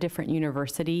at a different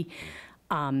university,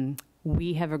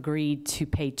 we have agreed to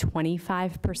pay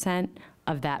 25%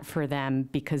 of that for them,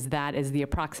 because that is the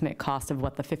approximate cost of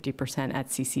what the 50% at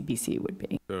CCBC would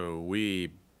be. So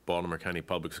we, Baltimore County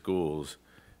Public Schools,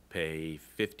 pay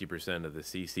 50% of the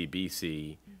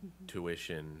CCBC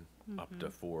tuition up to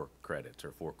 4 credits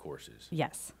or 4 courses.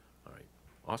 Yes. All right,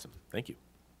 awesome, thank you.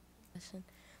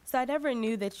 So I never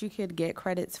knew that you could get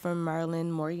credits from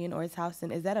Maryland, Morgan, or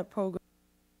Towson. Is that a program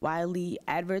widely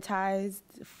advertised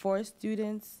for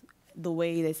students the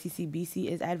way that CCBC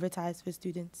is advertised for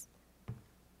students?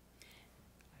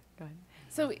 Go ahead.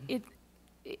 So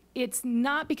it's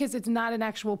not, because it's not an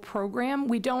actual program.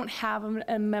 We don't have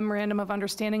a memorandum of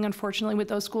understanding, unfortunately, with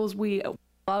those schools. We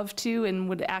love to and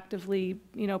would actively,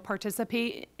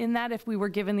 participate in that if we were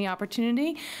given the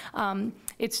opportunity.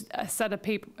 It's a set of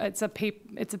paper. It's a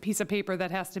piece of paper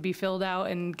that has to be filled out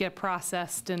and get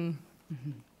processed, and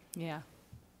yeah.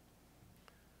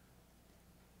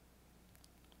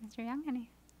 Mr. Young, any?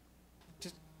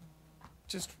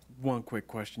 Just one quick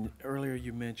question. Earlier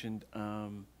you mentioned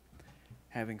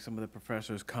having some of the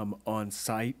professors come on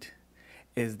site.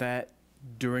 Is that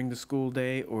during the school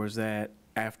day, or is that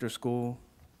after school,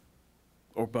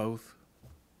 or both?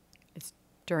 It's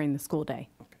during the school day.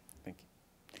 Okay, thank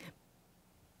you.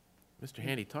 Mr.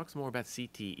 Handy, talk some more about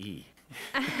CTE.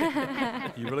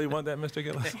 You really want that, Mr.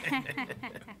 Gillis?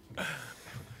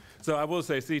 So I will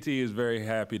say CTE is very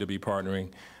happy to be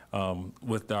partnering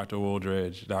with Dr.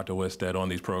 Wooldridge, Dr. Wisted on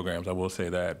these programs. I will say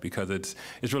that, because it's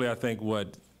really, I think,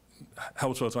 what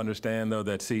helps us understand, though,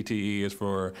 that CTE is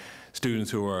for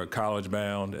students who are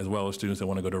college-bound, as well as students that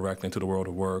want to go directly into the world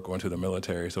of work or into the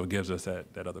military. So it gives us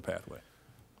that other pathway.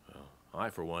 Well, I,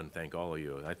 for one, thank all of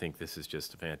you. I think this is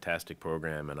just a fantastic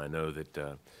program, and I know that,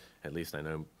 at least I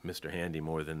know Mr. Handy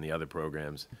more than the other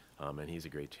programs, and he's a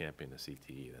great champion of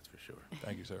CTE, that's for sure.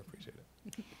 Thank you, sir. Appreciate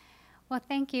it. Well,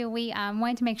 thank you. We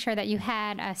wanted to make sure that you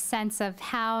had a sense of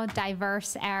how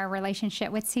diverse our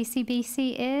relationship with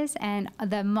CCBC is, and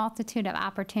the multitude of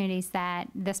opportunities that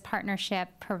this partnership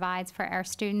provides for our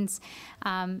students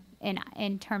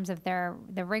in terms of the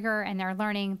rigor and their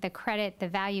learning, the credit, the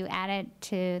value added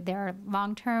to their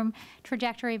long-term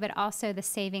trajectory, but also the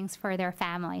savings for their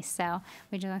families. So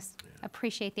we just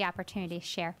appreciate the opportunity to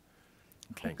share.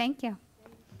 Okay, Thanks. thank you.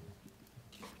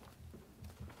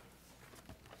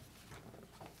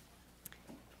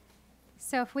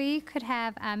 So if we could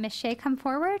have Ms. Shea come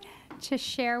forward to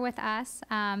share with us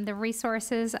the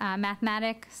resources,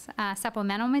 mathematics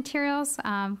supplemental materials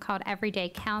called Everyday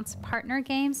Counts Partner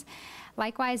Games.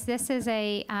 Likewise, this is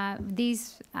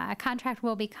these contract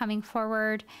will be coming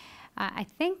forward, I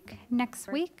think, next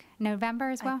week, November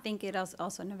as well? I think it is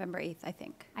also November 8th, I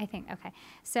think. Okay.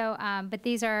 So, but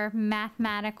these are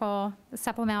mathematical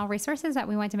supplemental resources that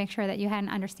we want to make sure that you had an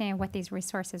understanding of what these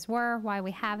resources were, why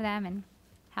we have them, and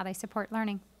how they support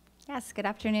learning. Yes, good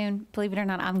afternoon. Believe it or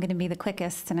not, I'm going to be the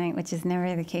quickest tonight, which is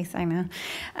never the case, I know.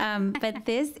 But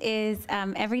this is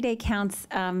Everyday Counts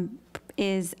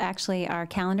is actually our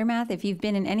calendar math. If you've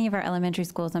been in any of our elementary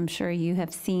schools, I'm sure you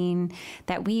have seen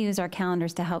that we use our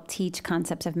calendars to help teach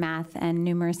concepts of math and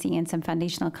numeracy and some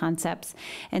foundational concepts.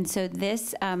 And so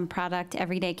this product,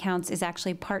 Everyday Counts, is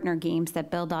actually partner games that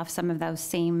build off some of those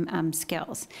same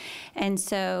skills. And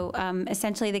so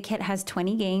essentially the kit has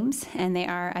 20 games, and they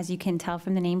are, as you can tell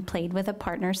from the name, played with a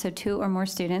partner, so 2 or more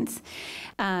students.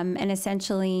 And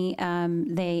essentially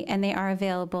they are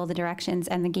available, the directions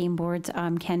and the game boards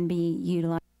can be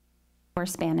utilized for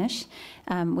Spanish,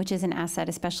 which is an asset,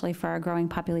 especially for our growing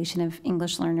population of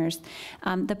English learners.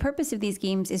 The purpose of these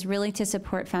games is really to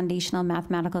support foundational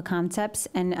mathematical concepts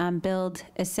and build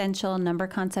essential number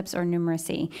concepts or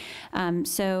numeracy.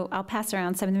 So I'll pass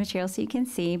around some of the materials so you can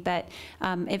see, but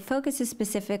it focuses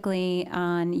specifically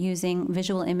on using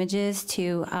visual images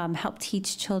to help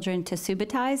teach children to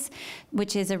subbatize,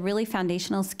 which is a really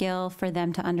foundational skill for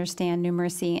them to understand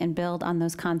numeracy and build on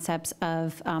those concepts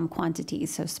of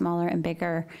quantities, so smaller and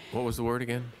bigger. What was the word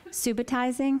again?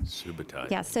 Subitizing.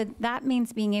 Subitizing. Yeah, so that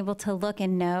means being able to look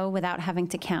and know without having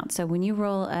to count. So when you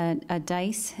roll a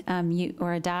dice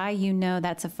or a die, you know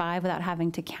that's a 5 without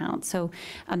having to count. So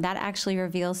that actually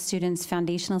reveals students'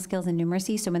 foundational skills in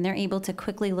numeracy. So when they're able to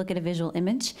quickly look at a visual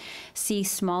image, see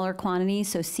smaller quantities,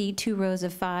 so see 2 rows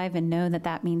of 5 and know that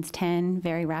that means 10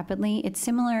 very rapidly. It's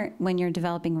similar when you're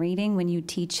developing reading, when you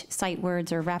teach sight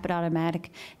words or rapid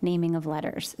automatic naming of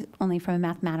letters, only from a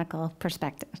mathematical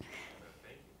perspective.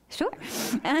 Sure.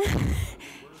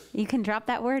 You can drop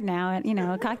that word now at,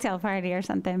 a cocktail party or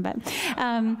something. But,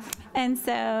 and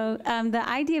so the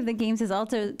idea of the games is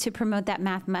also to promote that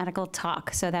mathematical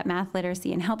talk, so that math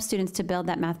literacy, and help students to build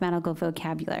that mathematical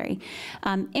vocabulary.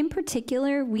 In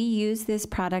particular, we use this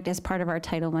product as part of our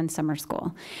Title I summer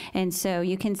school. And so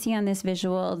you can see on this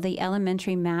visual, the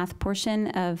elementary math portion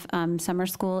of summer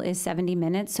school is 70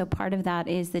 minutes. So part of that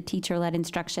is the teacher-led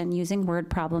instruction using word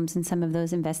problems and some of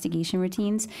those investigation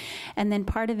routines. And then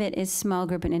part of it is small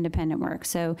group and independent work.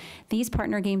 So these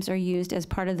partner games are used as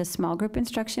part of the small group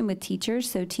instruction with teachers.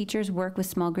 So teachers work with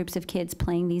small groups of kids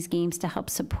playing these games to help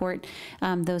support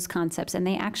those concepts. And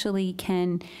they actually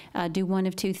can do one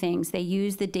of two things. They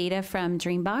use the data from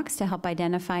Dreambox to help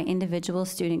identify individual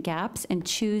student gaps and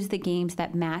choose the games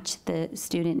that match the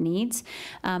student needs.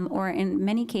 Or in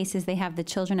many cases, they have the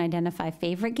children identify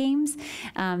favorite games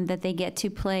that they get to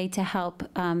play to help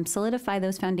solidify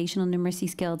those foundational numeracy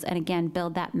skills and, again,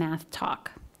 build that math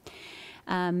talk.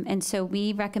 And so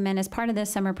we recommend, as part of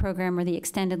this summer program or the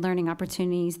extended learning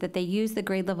opportunities, that they use the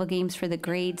grade level games for the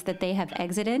grades that they have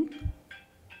exited.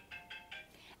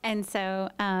 And so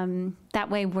that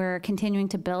way we're continuing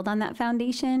to build on that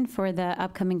foundation for the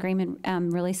upcoming agreement,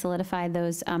 really solidify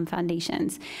those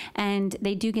foundations. And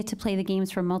they do get to play the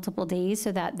games for multiple days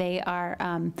so that they are,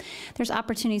 there's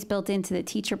opportunities built into the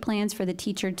teacher plans for the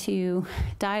teacher to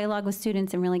dialogue with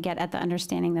students and really get at the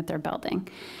understanding that they're building.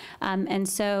 And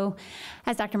so,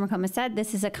 as Dr. McComas said,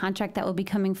 this is a contract that will be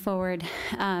coming forward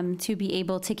to be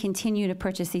able to continue to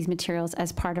purchase these materials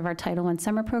as part of our Title I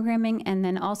summer programming, and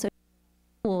then also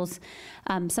schools,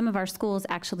 some of our schools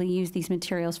actually use these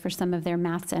materials for some of their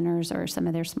math centers or some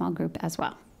of their small group as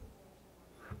well.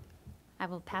 I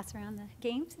will pass around the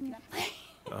games.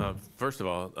 First of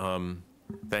all,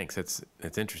 thanks.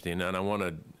 It's interesting, and I want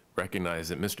to recognize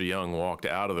that Mr. Young walked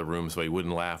out of the room so he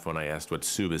wouldn't laugh when I asked what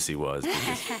Subasi was,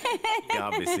 because he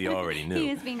obviously already knew. He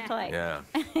was being polite. Yeah.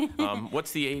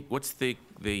 What's the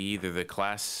either the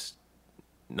class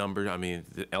number? I mean,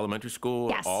 the elementary school?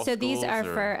 Yes, all so these are or?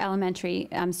 for elementary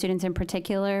students in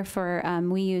particular. For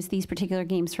we use these particular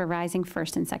games for rising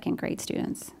first and second grade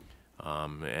students.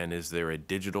 And is there a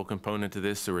digital component to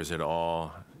this, or is it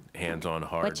all hands-on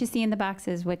hard? What you see in the box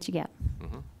is what you get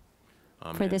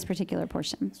for this and particular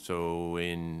portion. So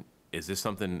is this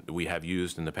something we have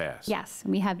used in the past? Yes,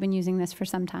 we have been using this for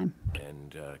some time.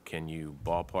 And can you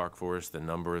ballpark for us the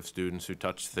number of students who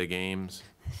touch the games?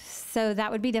 So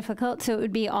that would be difficult. So it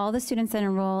would be all the students that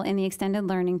enroll in the extended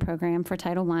learning program for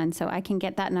Title I. So I can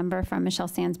get that number from Michelle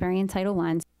Sansbury in Title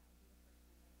I.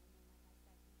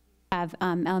 Have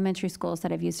elementary schools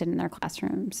that have used it in their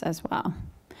classrooms as well.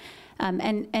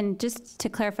 And just to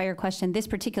clarify your question, this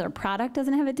particular product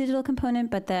doesn't have a digital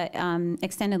component, but the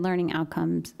extended learning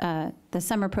outcomes, the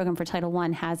summer program for Title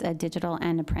I has a digital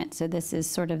and a print. So this is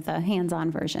sort of the hands-on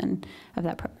version of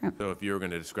that program. So if you were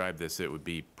going to describe this, it would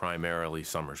be primarily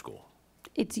summer school.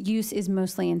 Its use is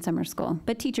mostly in summer school,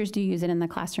 but teachers do use it in the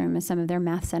classroom as some of their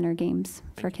math center games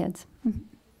for kids.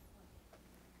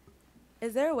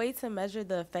 Is there a way to measure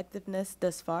the effectiveness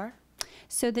thus far?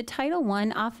 So the Title I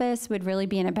office would really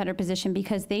be in a better position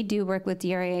because they do work with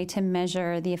DRA to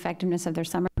measure the effectiveness of their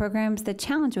summer programs. The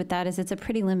challenge with that is it's a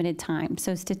pretty limited time.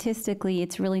 So statistically,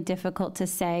 it's really difficult to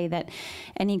say that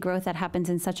any growth that happens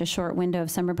in such a short window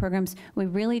of summer programs. We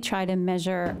really try to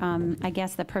measure, I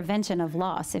guess, the prevention of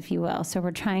loss, if you will. So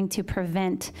we're trying to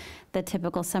prevent the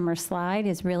typical summer slide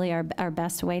is really our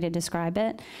best way to describe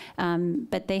it.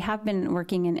 But they have been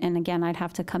working, and again, I'd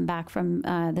have to come back from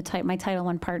my Title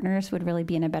I partners would really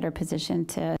be in a better position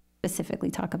to specifically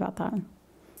talk about that.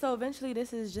 So eventually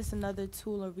this is just another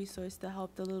tool or resource to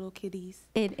help the little kiddies.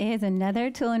 It is another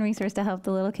tool and resource to help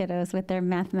the little kiddos with their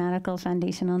mathematical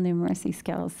foundational numeracy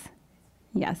skills.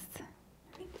 Yes.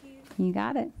 Thank you. You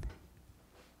got it.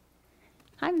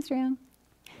 Hi, Mr. Young.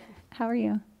 How are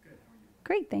you? Good, how are you?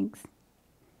 Great, thanks.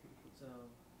 So,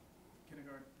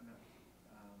 kindergarten,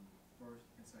 first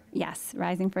and second? Yes,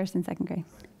 rising first and second grade.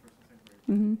 Rising first and second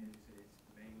grade. Mhm. And you said it's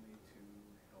mainly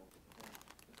to help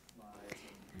the slides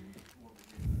and what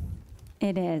we're doing,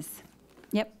 It is.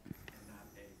 Yep, and not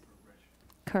a progression.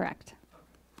 correct.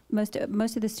 Most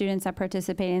of the students that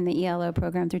participate in the ELO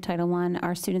program through Title I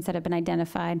are students that have been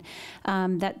identified,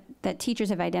 that teachers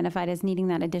have identified as needing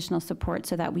that additional support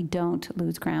so that we don't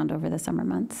lose ground over the summer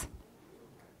months.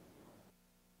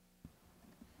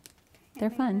 They're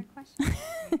fun.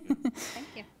 Thank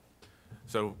you.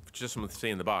 So just from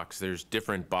seeing the box, there's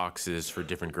different boxes for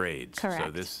different grades. So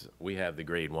Correct. we have the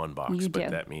grade 1 box, You but do.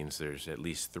 that means there's at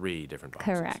least 3 different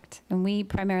boxes. Correct. And we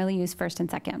primarily use first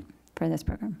and second for this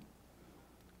program.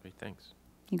 Great, thanks.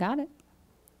 You got it.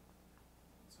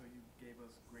 So you gave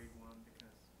us grade 1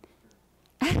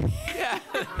 because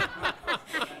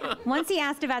Once he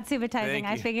asked about subitizing,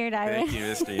 I figured I would. Thank you,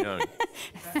 Mr.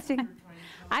 Young.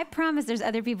 I promise there's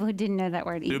other people who didn't know that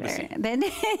word either Subacy.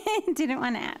 that didn't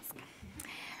want to ask.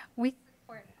 We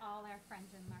support all our friends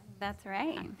in learning. That's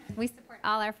right. We support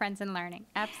all our friends in learning.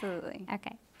 Absolutely.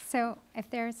 Okay, so if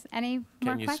there's any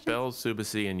more Can you questions? spell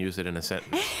Subacy and use it in a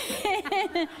sentence?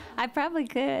 I probably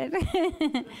could.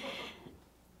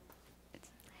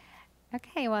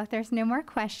 Okay, well, if there's no more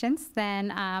questions,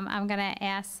 then I'm going to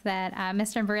ask that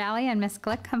Mr. Imbriali and Ms.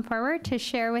 Glick come forward to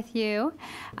share with you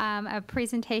a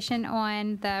presentation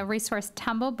on the resource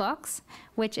Tumble Books,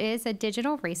 which is a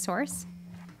digital resource.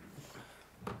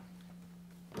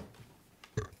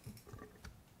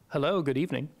 Hello, good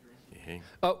evening. Hey.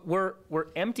 We're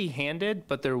empty-handed,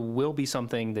 but there will be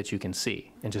something that you can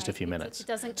see in just a few minutes. It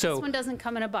doesn't, So- this one doesn't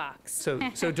come in a box.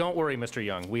 So don't worry, Mr.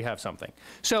 Young, we have something.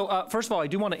 So first of all, I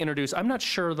do want to introduce, I'm not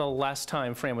sure the last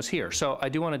time Fran was here, so I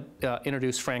do want to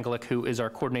introduce Fran Glick, who is our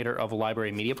coordinator of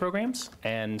library media programs.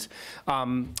 And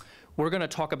we're going to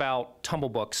talk about Tumble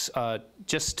Books.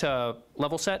 Just to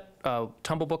level set,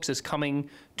 Tumble Books is coming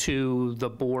to the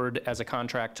board as a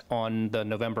contract on the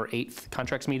November 8th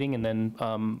contracts meeting and then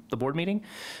the board meeting.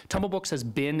 Tumble Books has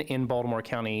been in Baltimore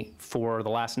County for the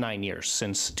last 9 years,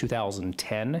 since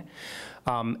 2010.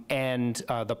 And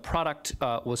the product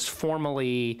was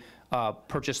formally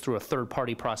purchased through a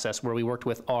third-party process where we worked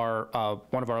with our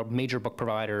one of our major book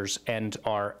providers and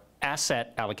our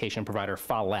asset allocation provider,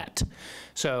 Follett.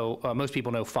 So most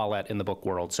people know Follett in the book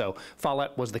world. So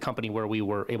Follett was the company where we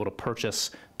were able to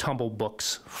purchase Tumble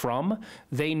Books from.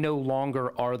 They no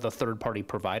longer are the third-party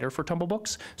provider for Tumble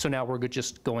Books. So now we're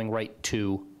just going right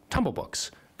to Tumble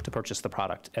Books to purchase the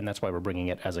product, and that's why we're bringing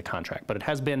it as a contract. But it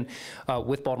has been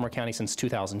with Baltimore County since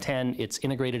 2010. It's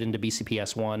integrated into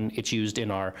BCPS-1. It's used in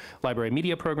our library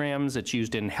media programs. It's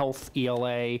used in health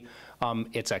ELA.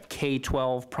 It's a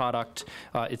K-12 product.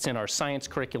 It's in our science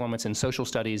curriculum. It's in social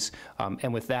studies.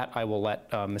 And with that, I will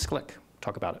let Ms. Glick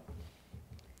talk about it.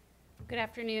 Good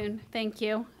afternoon. Thank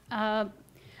you.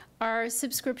 Our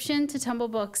subscription to Tumble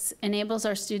Books enables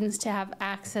our students to have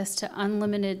access to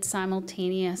unlimited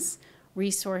simultaneous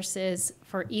resources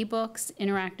for ebooks,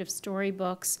 interactive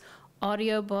storybooks,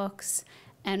 audiobooks,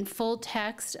 and full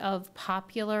text of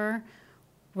popular,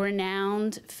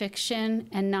 renowned fiction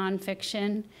and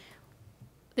nonfiction.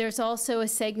 There's also a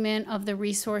segment of the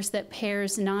resource that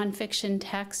pairs nonfiction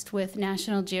text with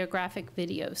National Geographic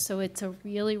videos. So it's a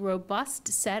really robust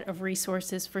set of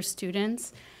resources for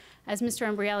students. As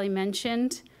Mr. Imbriali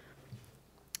mentioned,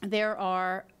 there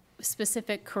are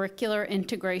specific curricular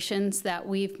integrations that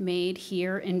we've made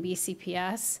here in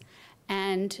BCPS,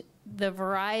 and the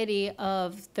variety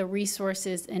of the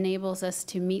resources enables us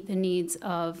to meet the needs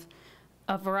of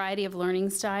a variety of learning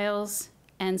styles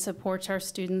and supports our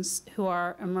students who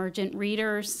are emergent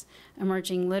readers,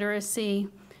 emerging literacy.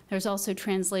 There's also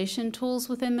translation tools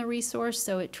within the resource,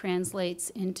 so it translates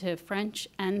into French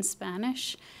and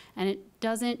Spanish, and it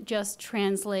doesn't just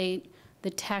translate the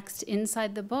text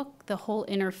inside the book, the whole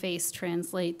interface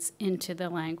translates into the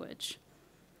language.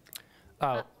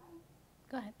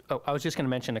 Go ahead. Oh, I was just going to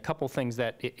mention a couple things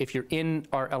that if you're in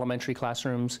our elementary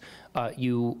classrooms,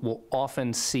 you will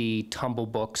often see Tumble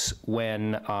Books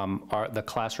when the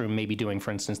classroom may be doing,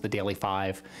 for instance, the Daily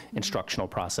 5 instructional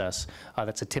process.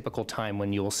 That's a typical time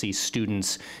when you will see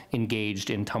students engaged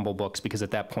in Tumble Books, because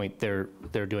at that point they're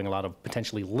doing a lot of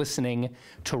potentially listening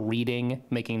to reading,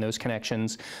 making those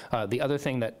connections. The other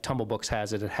thing that Tumble Books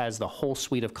has is it has the whole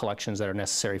suite of collections that are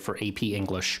necessary for AP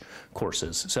English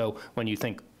courses. So when you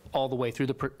think all the way through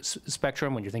the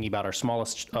spectrum, when you're thinking about our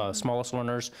smallest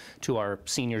learners to our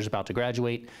seniors about to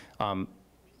graduate,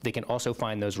 they can also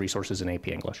find those resources in AP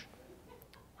English.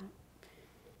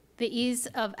 The ease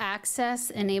of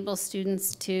access enables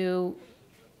students to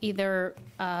either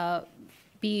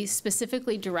be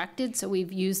specifically directed, so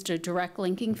we've used a direct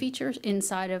linking feature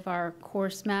inside of our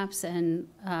course maps and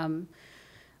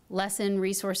lesson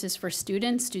resources for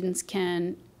students. Students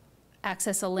can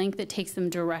access a link that takes them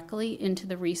directly into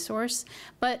the resource,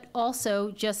 but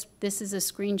also just this is a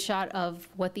screenshot of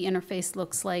what the interface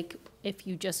looks like if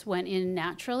you just went in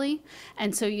naturally.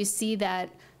 And so you see that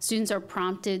students are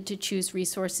prompted to choose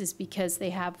resources because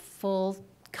they have full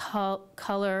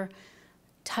color,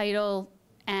 title,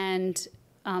 and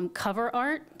cover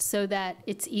art so that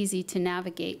it's easy to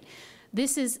navigate.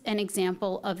 This is an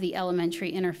example of the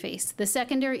elementary interface. The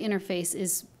secondary interface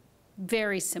is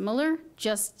very similar,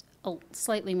 just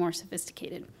slightly more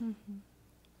sophisticated. Mm-hmm.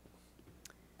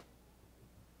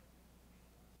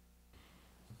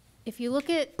 If you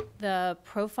look at the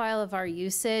profile of our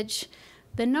usage,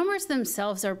 The numbers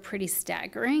themselves are pretty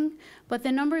staggering, but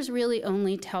the numbers really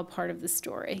only tell part of the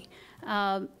story.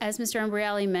 As Mr.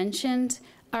 Umbriali mentioned,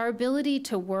 our ability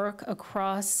to work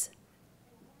across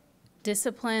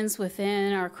disciplines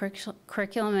within our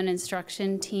curriculum and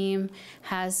instruction team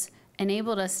has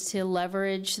enabled us to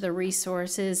leverage the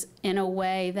resources in a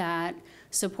way that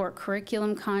support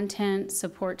curriculum content,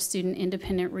 support student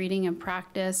independent reading and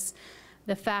practice.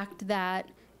 The fact that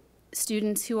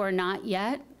students who are not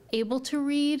yet able to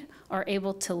read are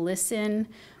able to listen.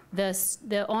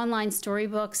 The online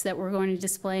storybooks that we're going to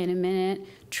display in a minute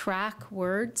track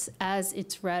words as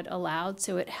it's read aloud,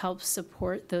 so it helps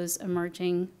support those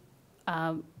emerging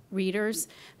readers.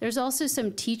 There's also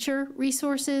some teacher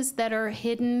resources that are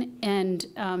hidden and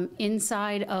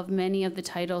inside of many of the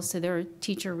titles, so there are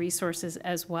teacher resources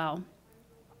as well.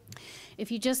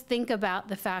 If you just think about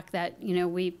the fact that, you know,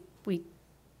 we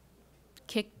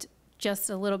kicked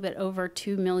just a little bit over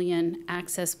 2 million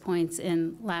access points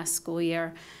in last school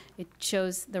year, it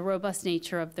shows the robust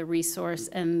nature of the resource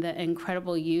and the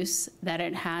incredible use that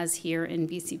it has here in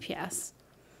BCPS.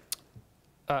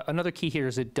 Another key here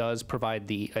is it does provide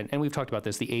the, and we've talked about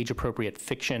this, the age-appropriate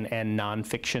fiction and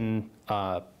nonfiction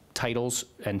titles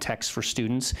and texts for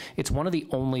students. It's one of the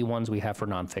only ones we have for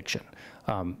nonfiction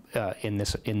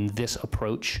in this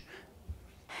approach.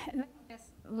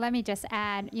 Let me just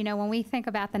add, you know, when we think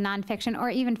about the nonfiction, or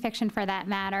even fiction for that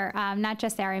matter, not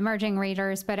just our emerging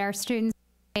readers, but our students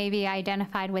may be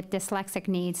identified with dyslexic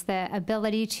needs. The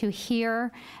ability to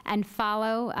hear and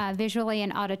follow visually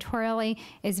and auditorially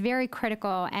is very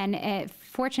critical, and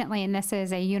fortunately, and this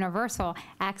is a universal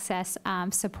access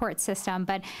support system,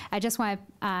 but I just want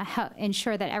to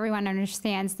ensure that everyone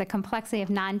understands the complexity of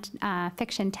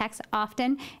non-fiction text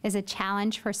often is a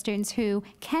challenge for students who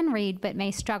can read but may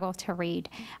struggle to read.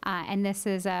 And this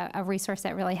is a resource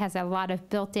that really has a lot of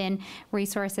built-in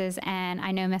resources, and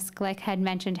I know Ms. Glick had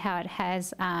mentioned how it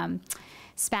has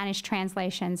Spanish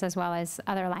translations as well as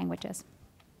other languages.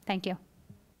 Thank you.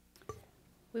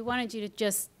 We wanted you to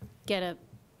just get a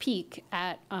peek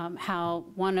at how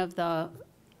one of the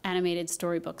animated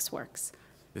storybooks works.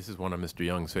 This is one of Mr.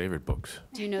 Young's favorite books.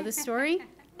 Do you know the story?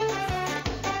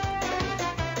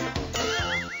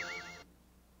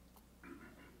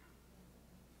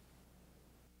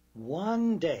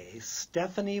 One day,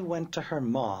 Stephanie went to her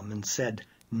mom and said,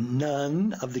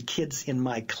 "None of the kids in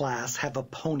my class have a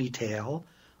ponytail.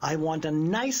 I want a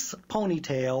nice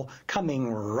ponytail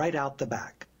coming right out the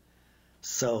back."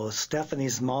 So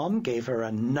Stephanie's mom gave her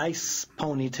a nice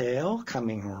ponytail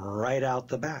coming right out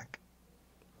the back.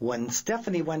 When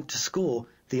Stephanie went to school,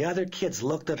 the other kids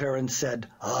looked at her and said,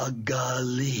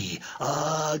 "Ugly,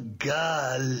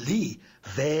 ugly,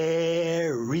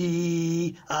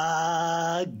 very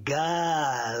ugly."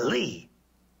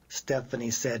 Stephanie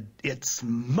said, "It's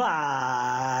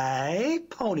my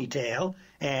ponytail,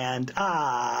 and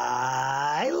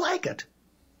I like it."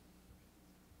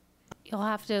 You'll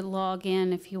have to log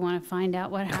in if you want to find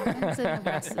out what happens in the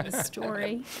rest of the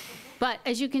story. But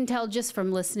as you can tell just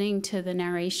from listening to the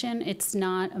narration, it's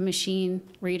not a machine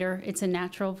reader. It's a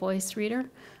natural voice reader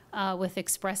with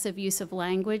expressive use of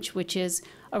language, which is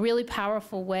a really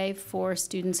powerful way for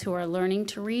students who are learning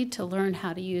to read to learn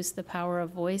how to use the power of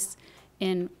voice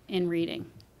in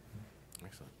reading.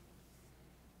 Excellent.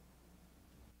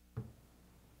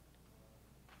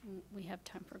 We have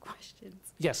time for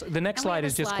questions. Yes, the next slide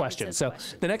is just questions. So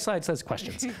the next slide says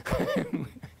questions.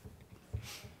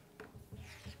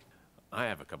 I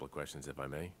have a couple of questions, if I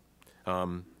may.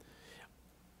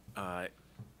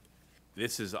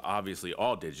 This is obviously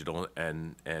all digital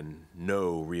and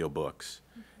no real books.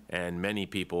 And many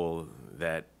people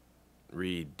that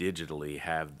read digitally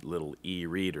have little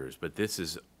e-readers, but this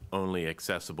is only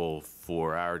accessible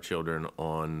for our children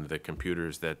on the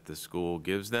computers that the school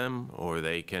gives them, or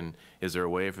they can, is there a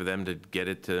way for them to get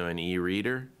it to an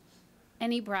e-reader?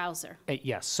 Any browser.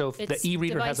 Yes, so if the It's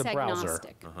e-reader has a device browser.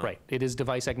 agnostic. Right, it is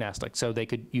device agnostic, so they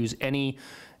could use any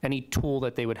tool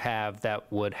that they would have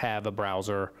that would have a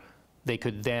browser. They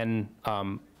could then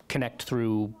connect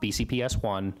through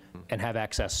BCPS-1 and have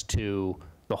access to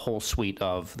the whole suite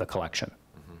of the collection.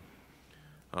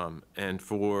 And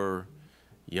for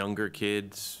younger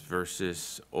kids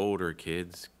versus older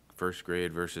kids, first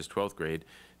grade versus 12th grade,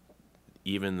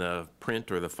 even the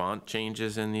print or the font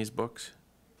changes in these books?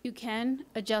 You can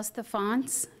adjust the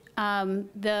fonts.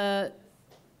 The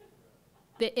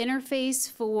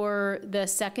interface for the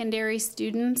secondary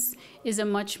students is a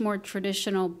much more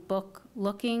traditional book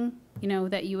looking, you know,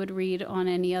 that you would read on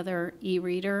any other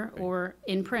e-reader or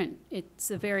in print. It's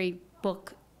a very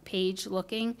book page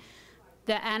looking.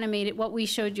 the animated, what we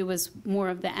showed you was more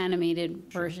of the animated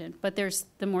version, but there's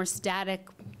the more static,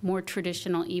 more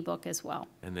traditional ebook as well.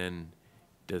 And then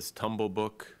does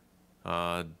Tumblebook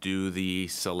do the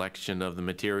selection of the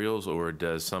materials, or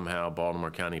does somehow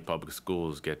Baltimore County Public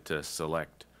Schools get to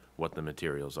select what the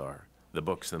materials are, the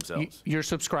books themselves? You're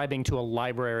subscribing to a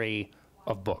library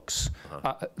of books.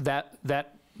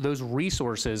 Those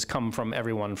resources come from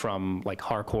everyone from like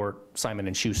Harcourt,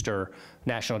 Simon & Schuster,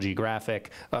 National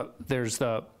Geographic.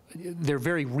 They're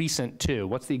very recent too.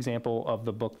 What's the example of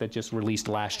the book that just released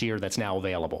last year that's now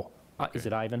available? Is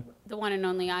it Ivan? The one and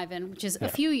only Ivan, which is a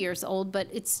few years old, but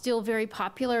it's still very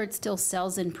popular. It still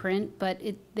sells in print, but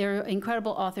they're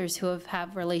incredible authors who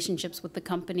have relationships with the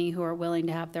company who are willing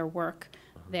to have their work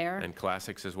there. And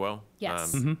classics as well?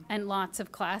 Yes, and lots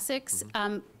of classics.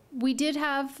 We do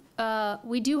have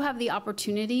the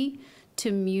opportunity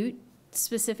to mute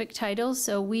specific titles.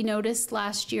 So we noticed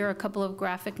last year a couple of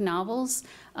graphic novels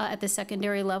at the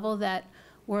secondary level that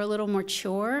were a little more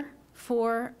mature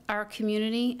for our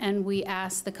community, and we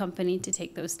asked the company to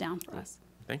take those down for us.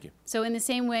 Thank you. So in the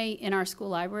same way in our school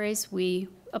libraries, we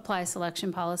apply a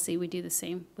selection policy. We do the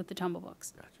same with the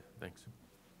Tumblebooks. Gotcha. Thanks.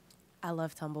 I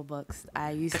love Tumblebooks.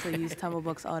 I used to use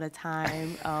Tumblebooks all the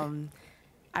time.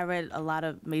 I read a lot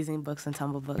of amazing books in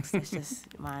Tumblebooks. That's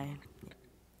just mine.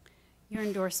 Your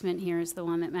endorsement here is the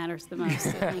one that matters the most.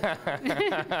 So thank you.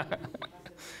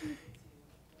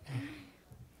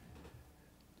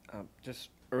 Just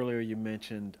earlier you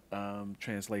mentioned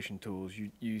translation tools.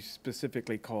 You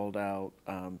specifically called out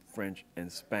French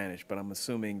and Spanish, but I'm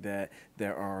assuming that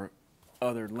there are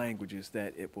other languages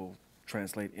that it will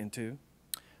translate into?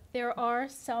 There are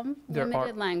some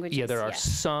limited languages. Yeah, there are yes.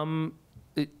 some.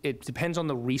 It depends on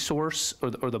the resource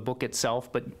or the book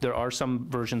itself, but there are some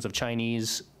versions of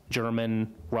Chinese,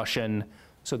 German, Russian.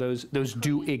 So those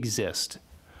do exist.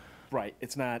 Right.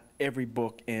 It's not every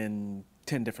book in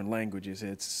 10 different languages.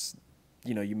 It's,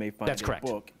 you may find That's correct.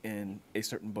 book in a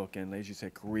certain book in, as you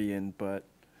said, Korean, but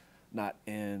not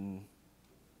in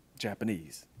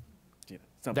Japanese.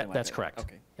 Something like that. That's correct.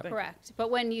 Okay. Yep. Correct.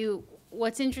 But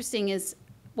what's interesting is,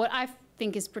 what I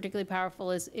think is particularly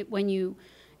powerful is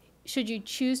should you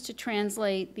choose to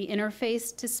translate the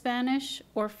interface to Spanish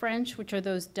or French, which are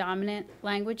those dominant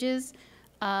languages,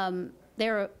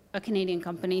 they're a Canadian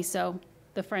company, so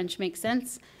the French makes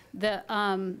sense. The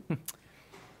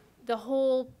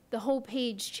whole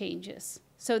page changes,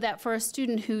 so that for a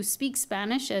student who speaks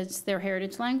Spanish as their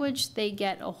heritage language, they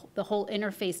get the whole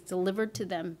interface delivered to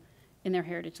them in their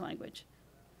heritage language.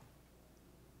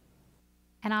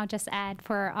 And I'll just add,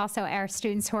 for also our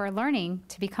students who are learning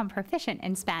to become proficient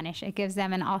in Spanish, it gives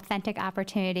them an authentic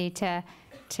opportunity to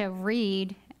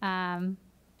read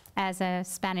as a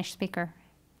Spanish speaker.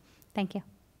 Thank you.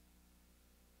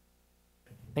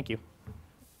 Thank you.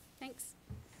 Thanks.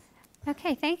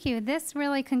 Okay, thank you. This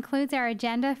really concludes our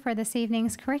agenda for this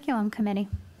evening's curriculum committee.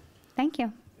 Thank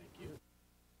you.